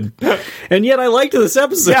stupid. And yet I liked this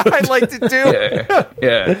episode. Yeah, I liked it too.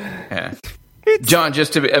 Yeah. John,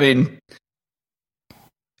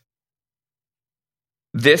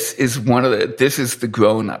 this is the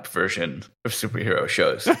grown-up version of superhero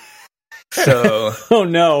shows. So, oh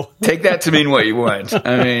no, take that to mean what you want.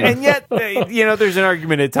 I mean, and yet, there's an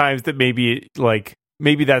argument at times that maybe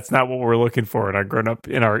that's not what we're looking for in our grown-up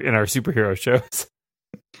in our superhero shows.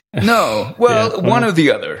 No, well, one or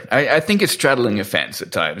the other. I think it's straddling a fence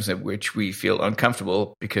at times at which we feel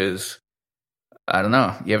uncomfortable because I don't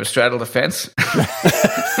know. You ever straddled a fence?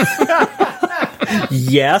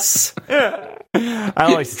 Yes.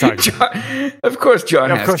 I like to talk. John, of course, John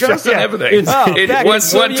has. John's done everything. One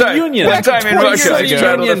time in Russia, I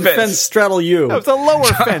straddled a fence. Straddle you. It was a lower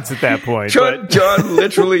fence at that point. John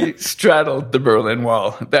literally straddled the Berlin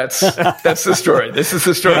Wall. That's the story. This is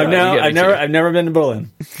the story. I've never been to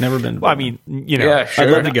Berlin. Never been. Well, I mean, yeah, sure. I'd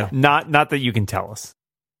love to go. Not that you can tell us.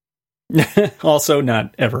 Also,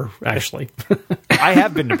 not ever actually. I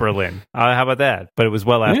have been to Berlin. How about that? But it was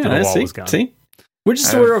well after the wall was gone. See.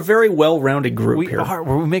 We're a very well-rounded group here.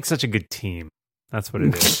 We make such a good team. That's what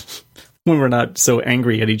it is. When we're not so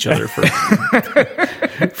angry at each other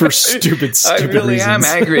for stupid I really reasons. am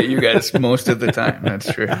angry at you guys most of the time.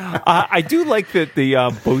 That's true. I do like that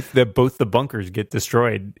both the bunkers get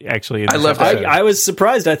destroyed. Actually, I love that. I was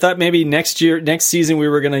surprised. I thought maybe next season we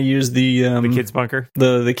were going to use the kids bunker,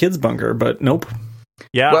 the kids bunker, but nope.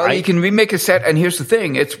 Yeah. Well, you can remake a set, and here's the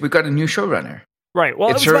thing: we've got a new showrunner. Right.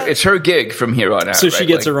 Well, it's her gig from here on out. So she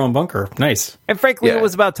gets her own bunker. Nice. And frankly, it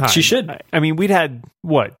was about time. She should. I mean, we'd had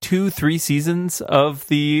 2-3 seasons of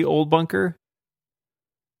the old bunker.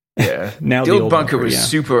 Yeah. Now the old bunker was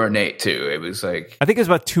super ornate too. It was like, I think it was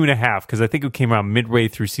about 2.5 because I think it came around midway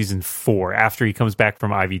through season 4 after he comes back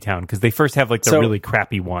from Ivy Town because they first have the really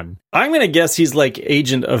crappy one. I'm going to guess he's like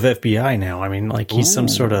agent of FBI now. I mean, like he's some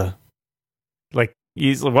sort of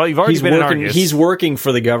you've already been in Argus. He's working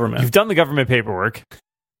for the government. You've done the government paperwork.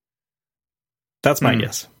 That's my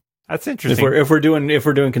guess. That's interesting. If we're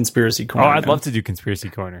doing conspiracy corner. I'd love to do conspiracy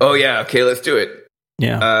corner. Oh yeah, okay, let's do it.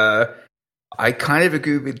 Yeah. I kind of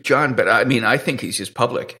agree with John, but I mean, I think he's just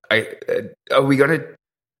public. Are we going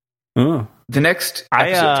to the next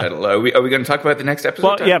episode title? Are we going to talk about the next episode?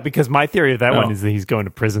 Well, title? Yeah, because my theory of that one is that he's going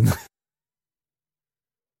to prison.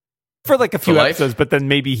 for like a few life? episodes, but then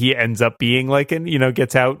maybe he ends up being like,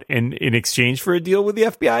 gets out in exchange for a deal with the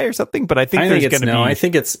FBI or something. But I think there's going to be. I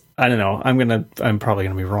think it's. I don't know. I'm probably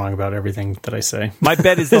going to be wrong about everything that I say. My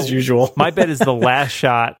bet is as usual. My bet is the last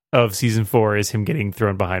shot of season 4 is him getting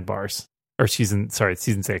thrown behind bars, or season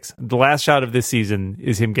 6. The last shot of this season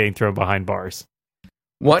is him getting thrown behind bars.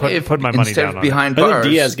 What if put my money instead down of behind on bars?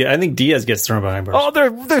 I think Diaz gets thrown behind bars. Oh,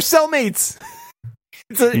 they're cellmates.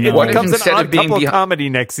 It What if becomes instead an odd of being couple comedy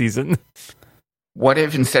next season. What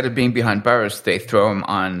if instead of being behind bars, they throw him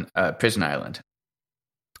on prison island?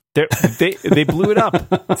 They blew it up.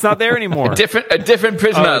 It's not there anymore. A different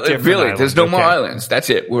prison island. Different Really, island. there's no more Okay. islands. That's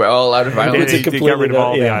it. We're all out of islands. They got rid of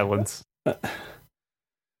all the islands.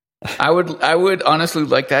 I would honestly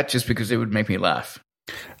like that just because it would make me laugh.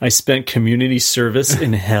 I spent community service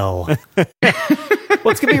in hell.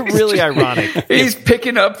 Well, it's going to be really ironic. He's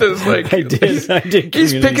picking up those like. I did.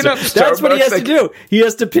 He's picking up. Starbucks, That's what he has to do. He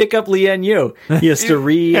has to pick up Lian Yu. He has to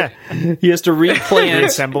He has to replant,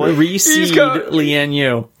 reseed Lian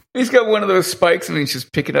Yu. He's got one of those spikes, and he's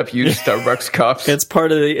just picking up used Starbucks cups. It's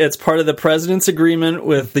part of the president's agreement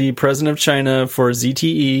with the president of China for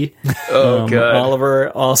ZTE. Oh god! Oliver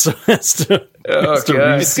also has to.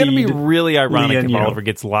 God. It's going to be really ironic if Oliver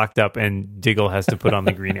gets locked up and Diggle has to put on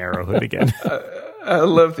the Green Arrow hood again. I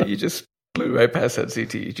love that you just blew right past that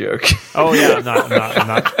ZTE joke. Oh yeah,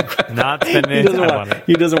 not spending any time on it.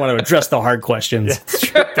 He doesn't want to address the hard questions. Yeah, that's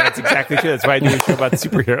true. That's exactly true. That's why I do a show about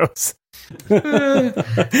superheroes.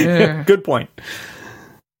 Good point.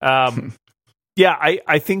 Yeah,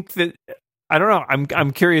 I think that I don't know.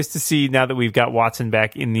 I'm curious to see now that we've got Watson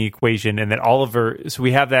back in the equation and that Oliver. So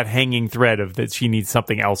we have that hanging thread of that she needs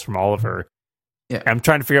something else from Oliver. Yeah, I'm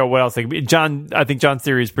trying to figure out what else. Like I think John's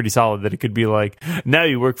theory is pretty solid that it could be like, now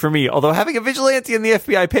you work for me. Although having a vigilante in the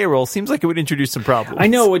FBI payroll seems like it would introduce some problems. I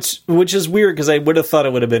know, which is weird because I would have thought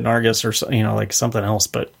it would have been Argus or like something else,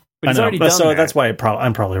 but he's already done so that. that's why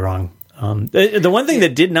I'm probably wrong. The one thing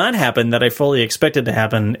that did not happen that I fully expected to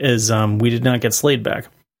happen is we did not get Slade back.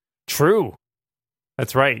 True,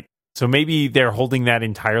 that's right. So maybe they're holding that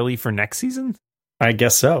entirely for next season. I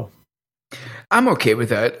guess so. I'm okay with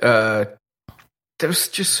that. There's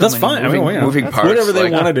just so that's many fine. moving parts. Whatever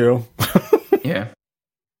they want to do. Yeah.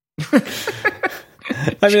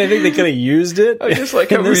 I mean, I think they could have used it. I just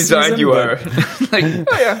like how resigned you are. Like,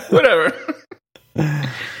 oh yeah, whatever.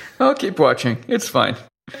 I'll keep watching. It's fine.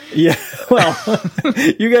 Yeah. Well,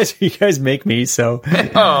 you guys make me so.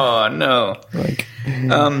 Oh no. Like,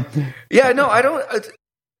 yeah, no,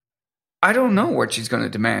 I don't know what she's going to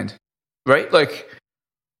demand. Right? Like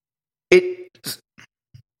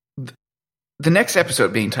the next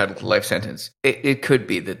episode being titled Life Sentence, it could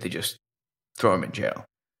be that they just throw him in jail.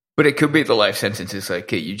 But it could be the life sentence is like,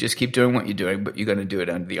 okay, you just keep doing what you're doing, but you're going to do it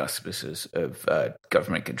under the auspices of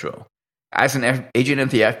government control. As an agent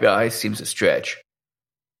of the FBI seems a stretch.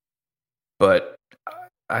 But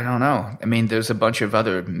I don't know. I mean, there's a bunch of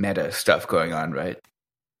other meta stuff going on, right?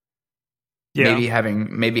 Yeah.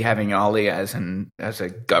 Maybe having Ollie as a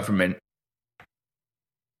government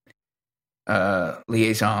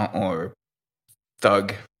liaison or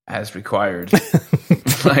thug as required.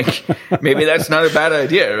 Like, maybe that's not a bad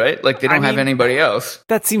idea, right? Like, they don't have anybody else.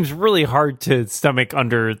 That seems really hard to stomach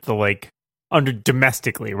under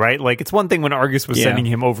domestically, right? Like, it's one thing when Argus was sending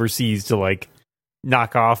him overseas to like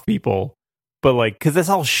knock off people, but like, because that's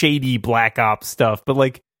all shady black ops stuff. But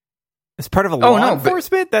like, as part of a law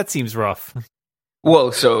enforcement, that seems rough.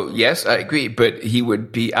 Well, so yes, I agree, but he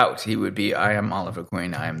would be out. He would be, I am Oliver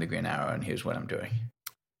Queen, I am the Green Arrow, and here's what I'm doing.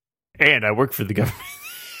 And I work for the government.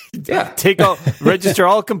 Yeah. Register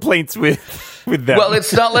all complaints with them. Well,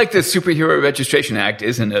 it's not like the Superhero Registration Act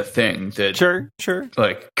isn't a thing that sure.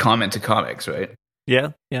 Like comment to comics, right? Yeah.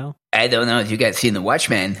 I don't know if you guys seen The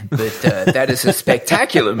Watchmen, but that is a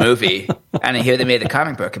spectacular movie, and I hear they made a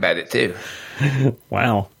comic book about it too.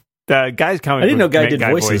 Wow. The guy's comic. I didn't know Guy did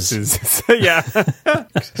voices. Yeah.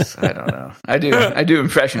 I don't know. I do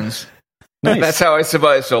impressions. Nice. That's how I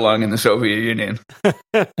survived so long in the Soviet Union.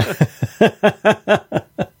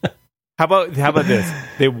 How about this?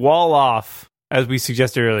 They wall off, as we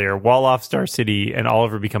suggested earlier, wall off Star City, and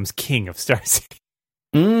Oliver becomes king of Star City.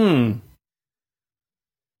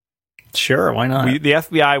 Sure, why not? The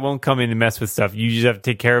FBI won't come in and mess with stuff. You just have to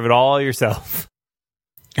take care of it all yourself.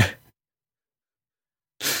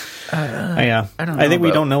 Yeah, I don't know. I think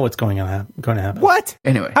we don't know what's going to happen. What?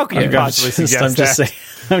 Anyway, how can you possibly suggest that?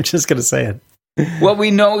 I'm just going to say it. Well, we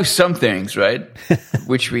know some things, right?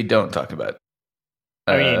 Which we don't talk about.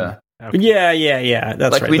 I mean, yeah.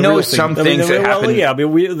 That's like, right. we know some things that happen. Well, yeah, but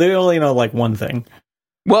they only know like one thing.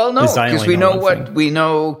 Well, no, because we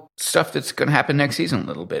know stuff that's going to happen next season a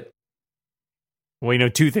little bit. We know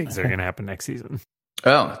two things that are going to happen next season.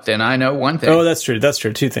 Oh, then I know one thing. Oh, that's true. That's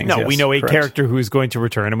true. Two things. No, yes, we know a correct. character who is going to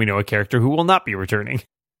return, and we know a character who will not be returning.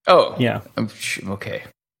 Oh, Yeah. Okay.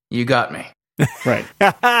 You got me. Right.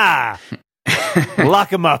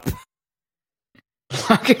 Lock him up.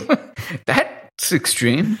 That's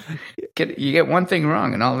extreme. You get one thing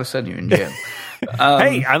wrong, and all of a sudden you're in jail.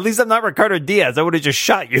 Hey, at least I'm not Ricardo Diaz. I would have just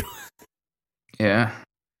shot you. Yeah.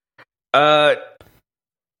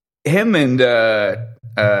 Him and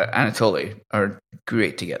Anatoly are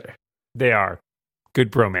great together. They are.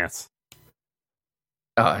 Good bromance.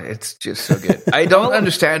 Oh, it's just so good. I don't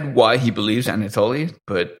understand why he believes Anatoly,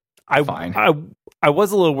 but fine. I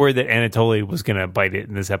was a little worried that Anatoly was going to bite it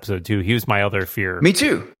in this episode, too. He was my other fear. Me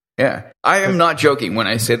too. Yeah. I am not joking when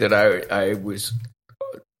I say that I was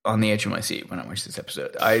on the edge of my seat when I watched this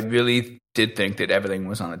episode. I really did think that everything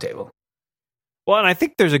was on the table. Well, and I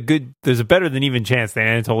think there's a better than even chance that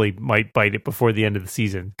Anatoly might bite it before the end of the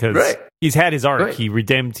season, because he's had his arc. Right. He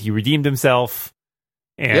redeemed himself,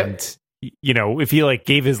 and if he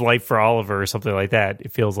gave his life for Oliver or something like that,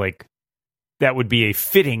 it feels like that would be a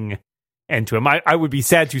fitting end to him. I would be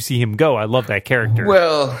sad to see him go. I love that character.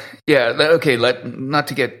 Well, yeah, okay, not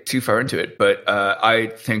to get too far into it, but I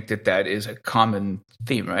think that is a common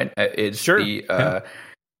theme, right? It's sure.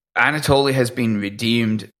 Anatoly has been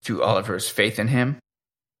redeemed through Oliver's faith in him,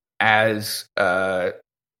 as Bad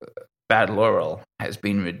Laurel has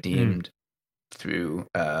been redeemed through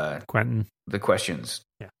Quentin. The Question's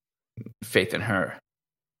faith in her,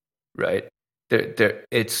 right?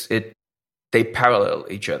 They parallel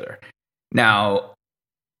each other. Now,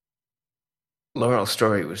 Laurel's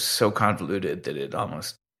story was so convoluted that it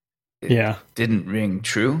almost didn't ring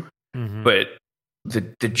true, but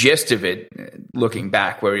the gist of it, looking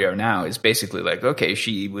back where we are now, is basically okay,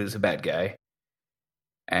 she was a bad guy,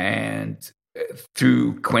 and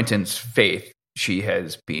through Quentin's faith, she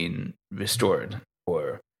has been restored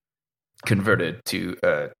or converted to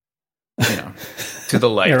to the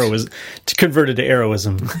light. Converted to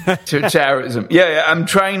Arrowism. to Arrowism. Yeah, I'm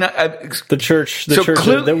trying not... the church,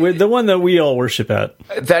 the one that we all worship at.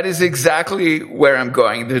 That is exactly where I'm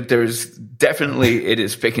going. There's definitely, it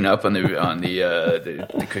is picking up on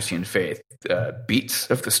the Christian faith beats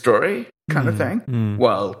of the story kind of thing.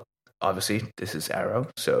 Well, obviously, this is Arrow,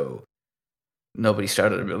 so nobody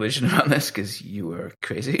started a religion around this because you were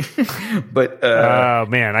crazy. But oh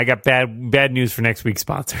man, I got bad news for next week's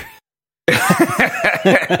sponsor.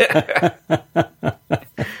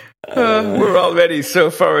 We're already so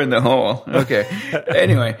far in the hole. Okay.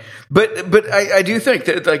 Anyway, but I do think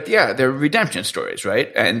that they're redemption stories, right?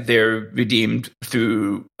 And they're redeemed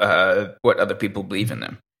through what other people believe in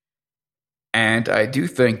them. And I do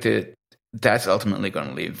think that that's ultimately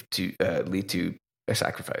going to lead to a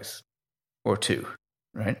sacrifice or two,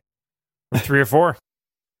 right? Or 3 or 4.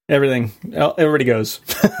 Everything. Everybody goes.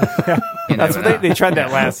 That's what they tried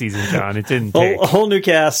that last season, John. It didn't take. A whole new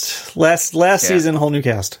cast. Last season, whole new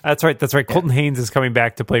cast. That's right. Colton Haynes is coming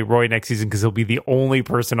back to play Roy next season because he'll be the only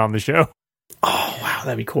person on the show. Oh, wow.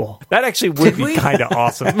 That'd be cool. That actually would be kind of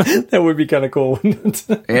awesome. That would be kind of cool, wouldn't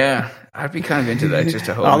it? Yeah. I'd be kind of into that. Just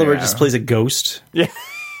a whole Oliver just plays a ghost. Yeah.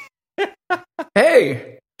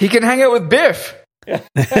 Hey, he can hang out with Biff.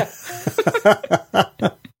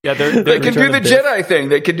 Yeah, they can do the Jedi thing.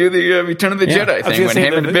 They can do the Return of the Jedi thing when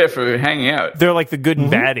him and Biff are hanging out. They're like the good and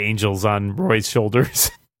bad angels on Roy's shoulders.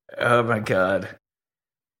 Oh my god,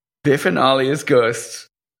 Biff and Ollie as ghosts.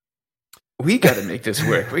 We got to make this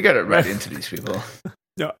work. We got to write into these people.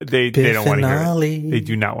 No, they don't want to hear it. They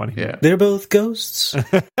do not want to hear it. They're both ghosts.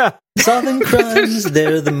 Solving crimes,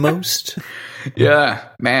 they're the most. Yeah,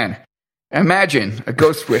 man. Imagine a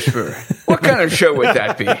ghost whisperer. What kind of show would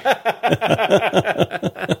that be?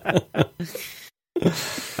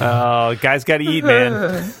 Oh, guys got to eat,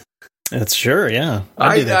 man. That's sure, yeah.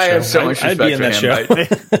 I have so much respect I'd be in that show.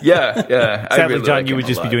 Yeah. Sadly, really John, you would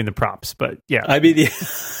just be doing the props, but yeah. I'd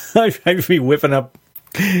be whipping up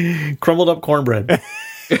crumbled up cornbread.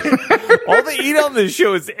 All they eat on this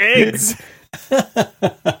show is eggs.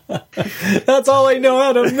 That's all I know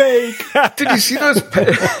how to make. Did you see those?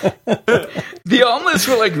 The omelets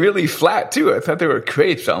were really flat too. I thought they were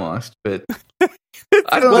crepes almost, but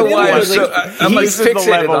I don't know why. I'm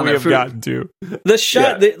fixated on the food. Gotten to. The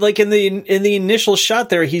shot, in the initial shot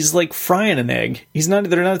there, he's frying an egg. He's not.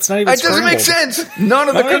 They're not. It's not even. It doesn't make sense. None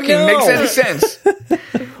of the cooking makes any sense.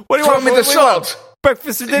 What do you want me the salt?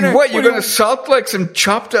 Breakfast or dinner? What, you're going to salt some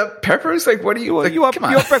chopped up peppers? What do you want? You want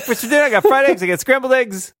breakfast or dinner? I got fried eggs. I got scrambled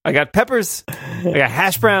eggs. I got peppers. I got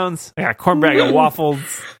hash browns. I got cornbread. I got waffles.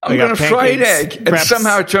 I'm going to fry an egg and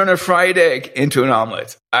somehow turn a fried egg into an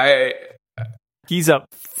omelet. He's a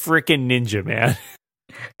freaking ninja, man.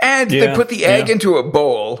 And they put the egg into a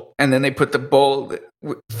bowl, and then they put the bowl.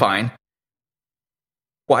 Fine.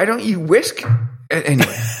 Why don't you whisk? Anyway.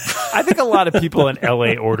 I think a lot of people in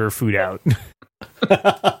LA order food out.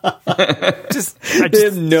 I just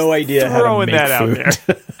have no idea how to make that food. out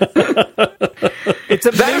there. It's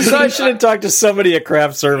amazing. I should have talked to somebody at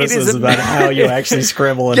craft services about how you actually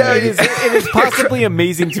scramble an egg. It is possibly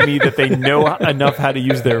amazing to me that they know enough how to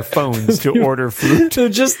use their phones to order food. To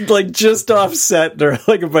just offset, there are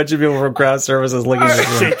like a bunch of people from craft services looking at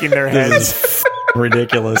this, shaking their heads.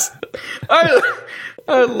 Ridiculous.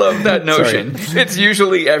 I love that notion. Sorry. It's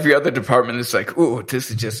usually every other department is like, ooh, this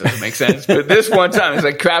just doesn't make sense. But this one time, it's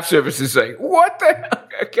like craft service is like, what the hell?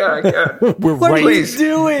 God. What are you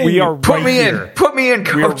doing? We are Put me here. In. Put me in,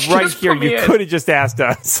 coach. We're right here. You could have just asked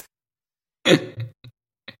us. All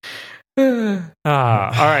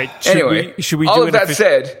right. Should we all do of that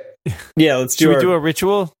said. Yeah, let's do Should we do a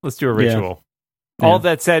ritual? Let's do a ritual. Yeah. All of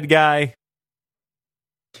that said, Guy.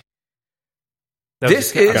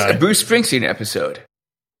 This is a Bruce Springsteen episode.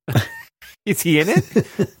 Is he in it?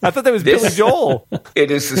 I thought that was Billy Joel. It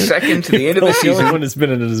is the second to the end of the season. The only one who's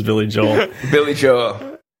been in it is Billy Joel. Billy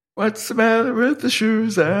Joel. What's the matter with the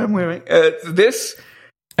shoes I'm wearing? This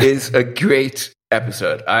is a great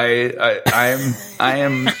episode. I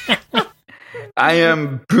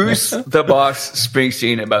am Bruce the Boss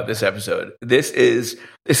Springsteen about this episode. This is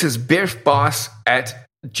Biff Boss at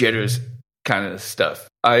Jitters kind of stuff.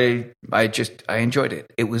 I enjoyed it.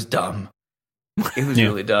 It was dumb. It was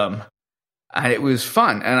really dumb. And it was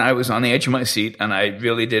fun. And I was on the edge of my seat, and I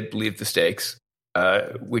really did believe the stakes,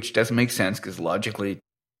 which doesn't make sense because logically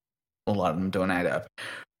a lot of them don't add up.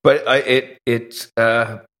 But it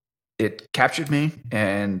captured me,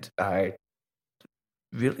 and I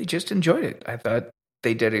really just enjoyed it. I thought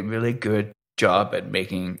they did a really good job at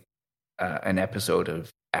making an episode of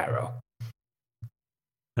Arrow.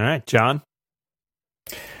 All right, John.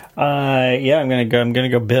 I'm gonna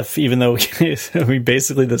go Biff, even though we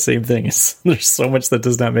basically the same thing. There's so much that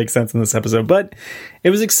does not make sense in this episode, but it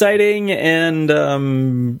was exciting, and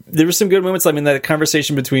there were some good moments. I mean, that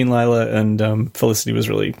conversation between Lila and Felicity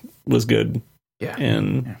was good. Yeah,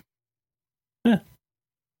 and it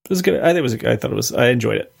was good. I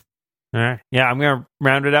enjoyed it. All right, yeah, I'm gonna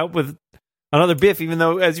round it out with another Biff, even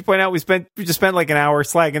though, as you point out, we just spent like an hour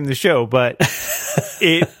slagging the show, but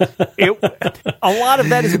it a lot of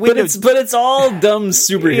that is window. But it's all dumb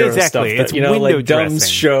superhero stuff. It's like dumb dressing.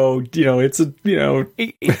 Show. This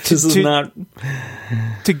is not.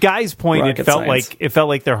 To Guy's point, it felt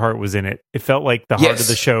like their heart was in it. It felt like the heart of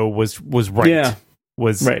the show was right. Yeah.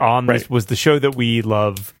 Was the show that we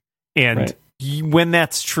love, and when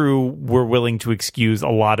that's true, we're willing to excuse a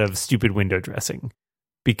lot of stupid window dressing.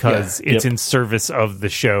 Because it's in service of the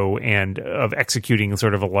show and of executing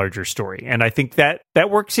sort of a larger story. And I think that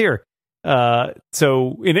works here.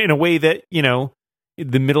 So in a way that, the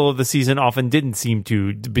middle of the season often didn't seem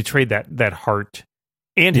to betray that heart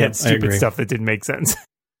and had stupid stuff that didn't make sense.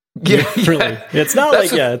 Yeah, really. It's not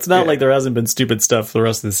like there hasn't been stupid stuff for the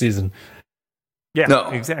rest of the season. Yeah,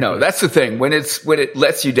 no, exactly. No, that's the thing. When it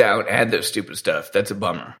lets you down and there's stupid stuff, that's a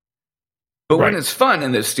bummer. But when it's fun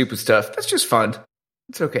and there's stupid stuff, that's just fun.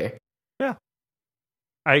 It's okay. Yeah,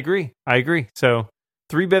 I agree. So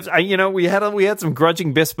 3 Biffs. We had some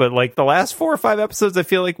grudging Biffs, but like the last 4 or 5 episodes, I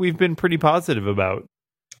feel like we've been pretty positive about.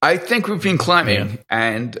 I think we've been climbing,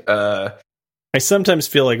 and I sometimes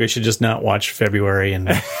feel like we should just not watch February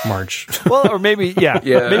and March. Well, or maybe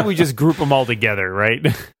maybe we just group them all together, right?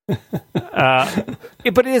 But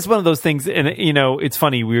it is one of those things, and it's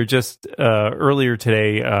funny. We were just earlier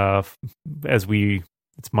today, it's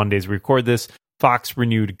Mondays. We record this. Fox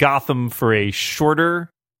renewed Gotham for a shorter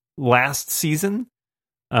last season.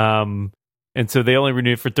 And so they only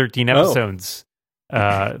renewed for 13 episodes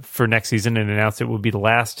for next season and announced it would be the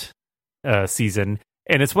last season.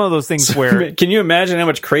 And it's one of those things where... Can you imagine how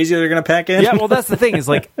much crazier they're going to pack in? Yeah, well, that's the thing is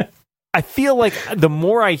like... I feel like the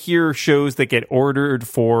more I hear shows that get ordered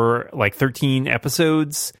for like 13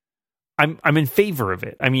 episodes, I'm in favor of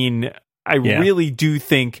it. I mean, I really do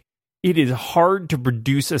think it is hard to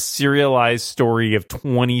produce a serialized story of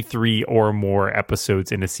 23 or more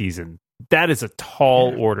episodes in a season. That is a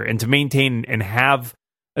tall order. And to maintain and have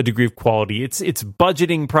a degree of quality, it's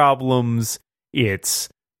budgeting problems. It's,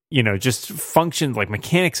 just functions like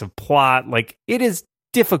mechanics of plot. Like it is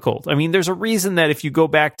difficult. I mean, there's a reason that if you go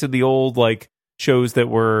back to the old like shows that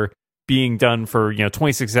were being done for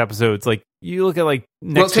 26 episodes, like you look at like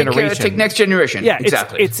Next Generation. Take Next Generation. Yeah,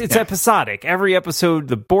 exactly. It's episodic. Every episode,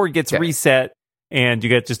 the board gets reset, and you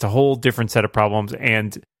get just a whole different set of problems.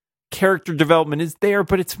 And character development is there,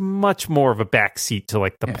 but it's much more of a backseat to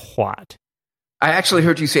like the plot. I actually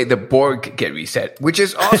heard you say the Borg get reset, which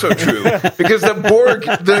is also true because the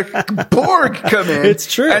Borg come in.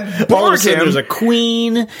 It's true. And All of a Borg sudden, him. there's a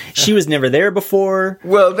queen. She was never there before.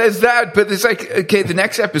 Well, there's that, but it's like, okay, the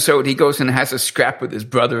next episode, he goes and has a scrap with his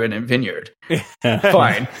brother in a vineyard.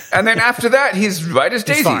 Fine. And then after that, he's right as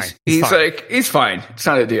daisies. fine. He's fine. like, he's fine. It's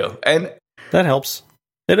not a deal. And That helps.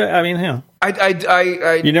 I mean, yeah.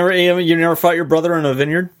 You You never fought your brother in a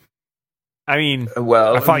vineyard? I mean,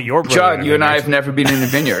 well, I thought your brother John, in a you and I vineyard. have never been in a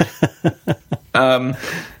vineyard.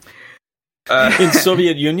 In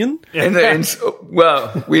Soviet Union?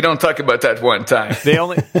 Well, we don't talk about that one time.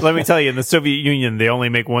 Let me tell you, in the Soviet Union, they only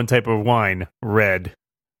make one type of wine, red.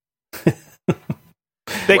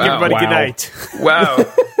 Thank you, everybody. Wow. Good night. Wow.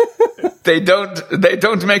 They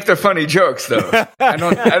don't make the funny jokes though. I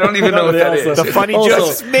don't even know what that is. The funny Also,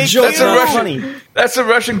 jokes make jokes you are laugh. funny. That's a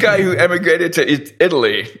Russian guy who emigrated to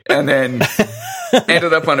Italy and then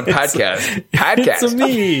ended up on a podcast. It's a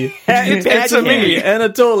me. It's a me.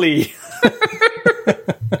 Anatoly.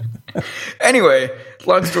 Anyway,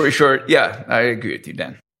 long story short, yeah, I agree with you,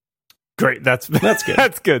 Dan. Great. That's good.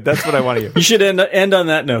 That's good. That's what I want to hear. You should end on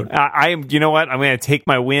that note. I am. You know what? I'm going to take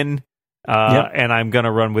my win, and I'm going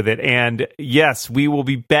to run with it. And yes, we will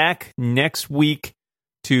be back next week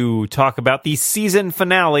to talk about the season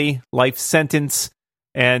finale, Life Sentence.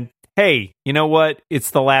 And hey, you know what?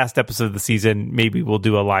 It's the last episode of the season. Maybe we'll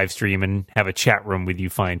do a live stream and have a chat room with you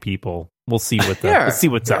fine people. We'll see we'll see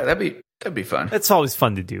what's up. That'd be fun. It's always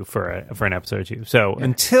fun to do for an episode or two. So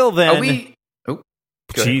until then, Are we? Oh, go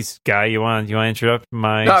ahead. Geez, Guy, you want to interrupt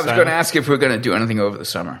my? No, I was going to ask if we're going to do anything over the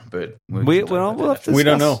summer, but we'll have to We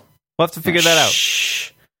don't discuss. know. We'll have to figure that out.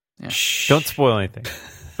 Shh. Yeah. Shh. Don't spoil anything.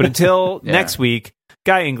 But until Yeah. next week,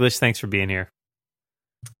 Guy English, thanks for being here.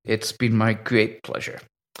 It's been my great pleasure.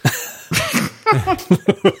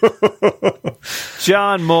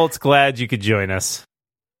 John Moltz, glad you could join us.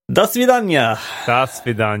 До свидания. Do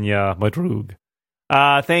svidanya, madrug.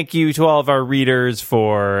 Thank you to all of our readers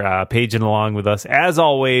for paging along with us as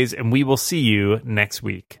always, and we will see you next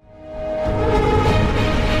week.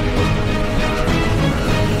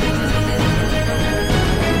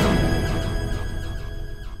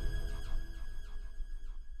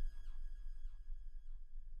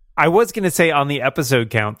 I was going to say on the episode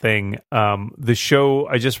count thing, the show,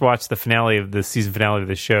 I just watched the season finale of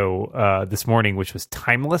the show this morning, which was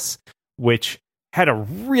Timeless, which had a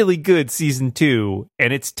really good season 2,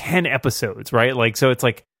 and it's 10 episodes, right? Like, so it's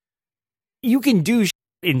like, you can do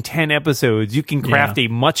in 10 episodes, you can craft a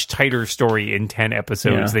much tighter story in 10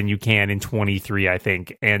 episodes than you can in 23, I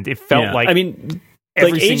think. And it felt like, I mean,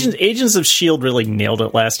 like Agents of S.H.I.E.L.D. really nailed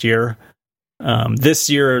it last year. This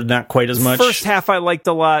year, not quite as much. First half I liked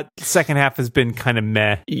a lot. Second half has been kind of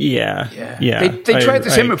meh. Yeah. They tried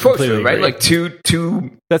the same approach, though, right? agree. Like two.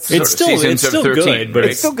 That's It's still good, but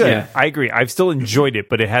it's still good. yeah. I agree. I've still enjoyed it,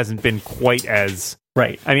 but it hasn't been quite as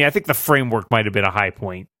Right. I mean, I think the framework might have been a high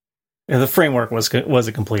point. Yeah, the framework was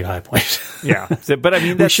a complete high point. Yeah, but I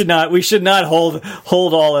mean, we should not hold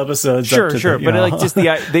all episodes. Sure, up to sure. the, But know. like, just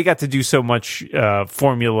they got to do so much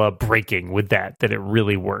formula breaking with that it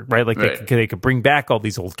really worked, right? Like they could bring back all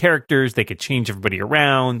these old characters, they could change everybody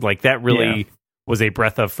around. Like that really was a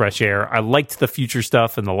breath of fresh air. I liked the future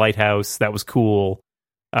stuff and the lighthouse. That was cool.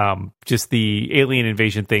 Just the alien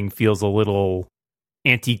invasion thing feels a little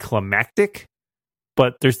anticlimactic,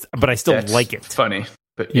 but I still like it. Funny,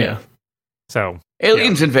 but yeah. So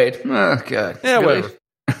aliens invade. Oh god. Yeah, Really?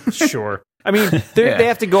 whatever. Sure. I mean, they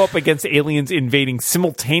have to go up against aliens invading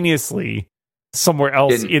simultaneously somewhere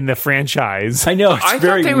else in the franchise. I know. I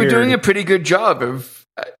thought they were doing a pretty good job of,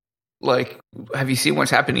 have you seen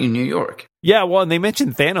what's happening in New York? Yeah, well, and they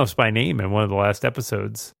mentioned Thanos by name in one of the last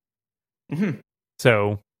episodes. Mm-hmm.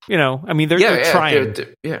 So, I mean, they're trying.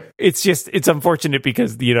 It's just, it's unfortunate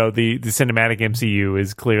because, the cinematic MCU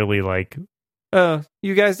is clearly like,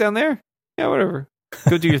 you guys down there? Yeah, whatever.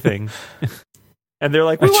 Go do your thing. And they're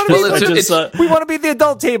like, we want to be the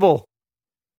adult table.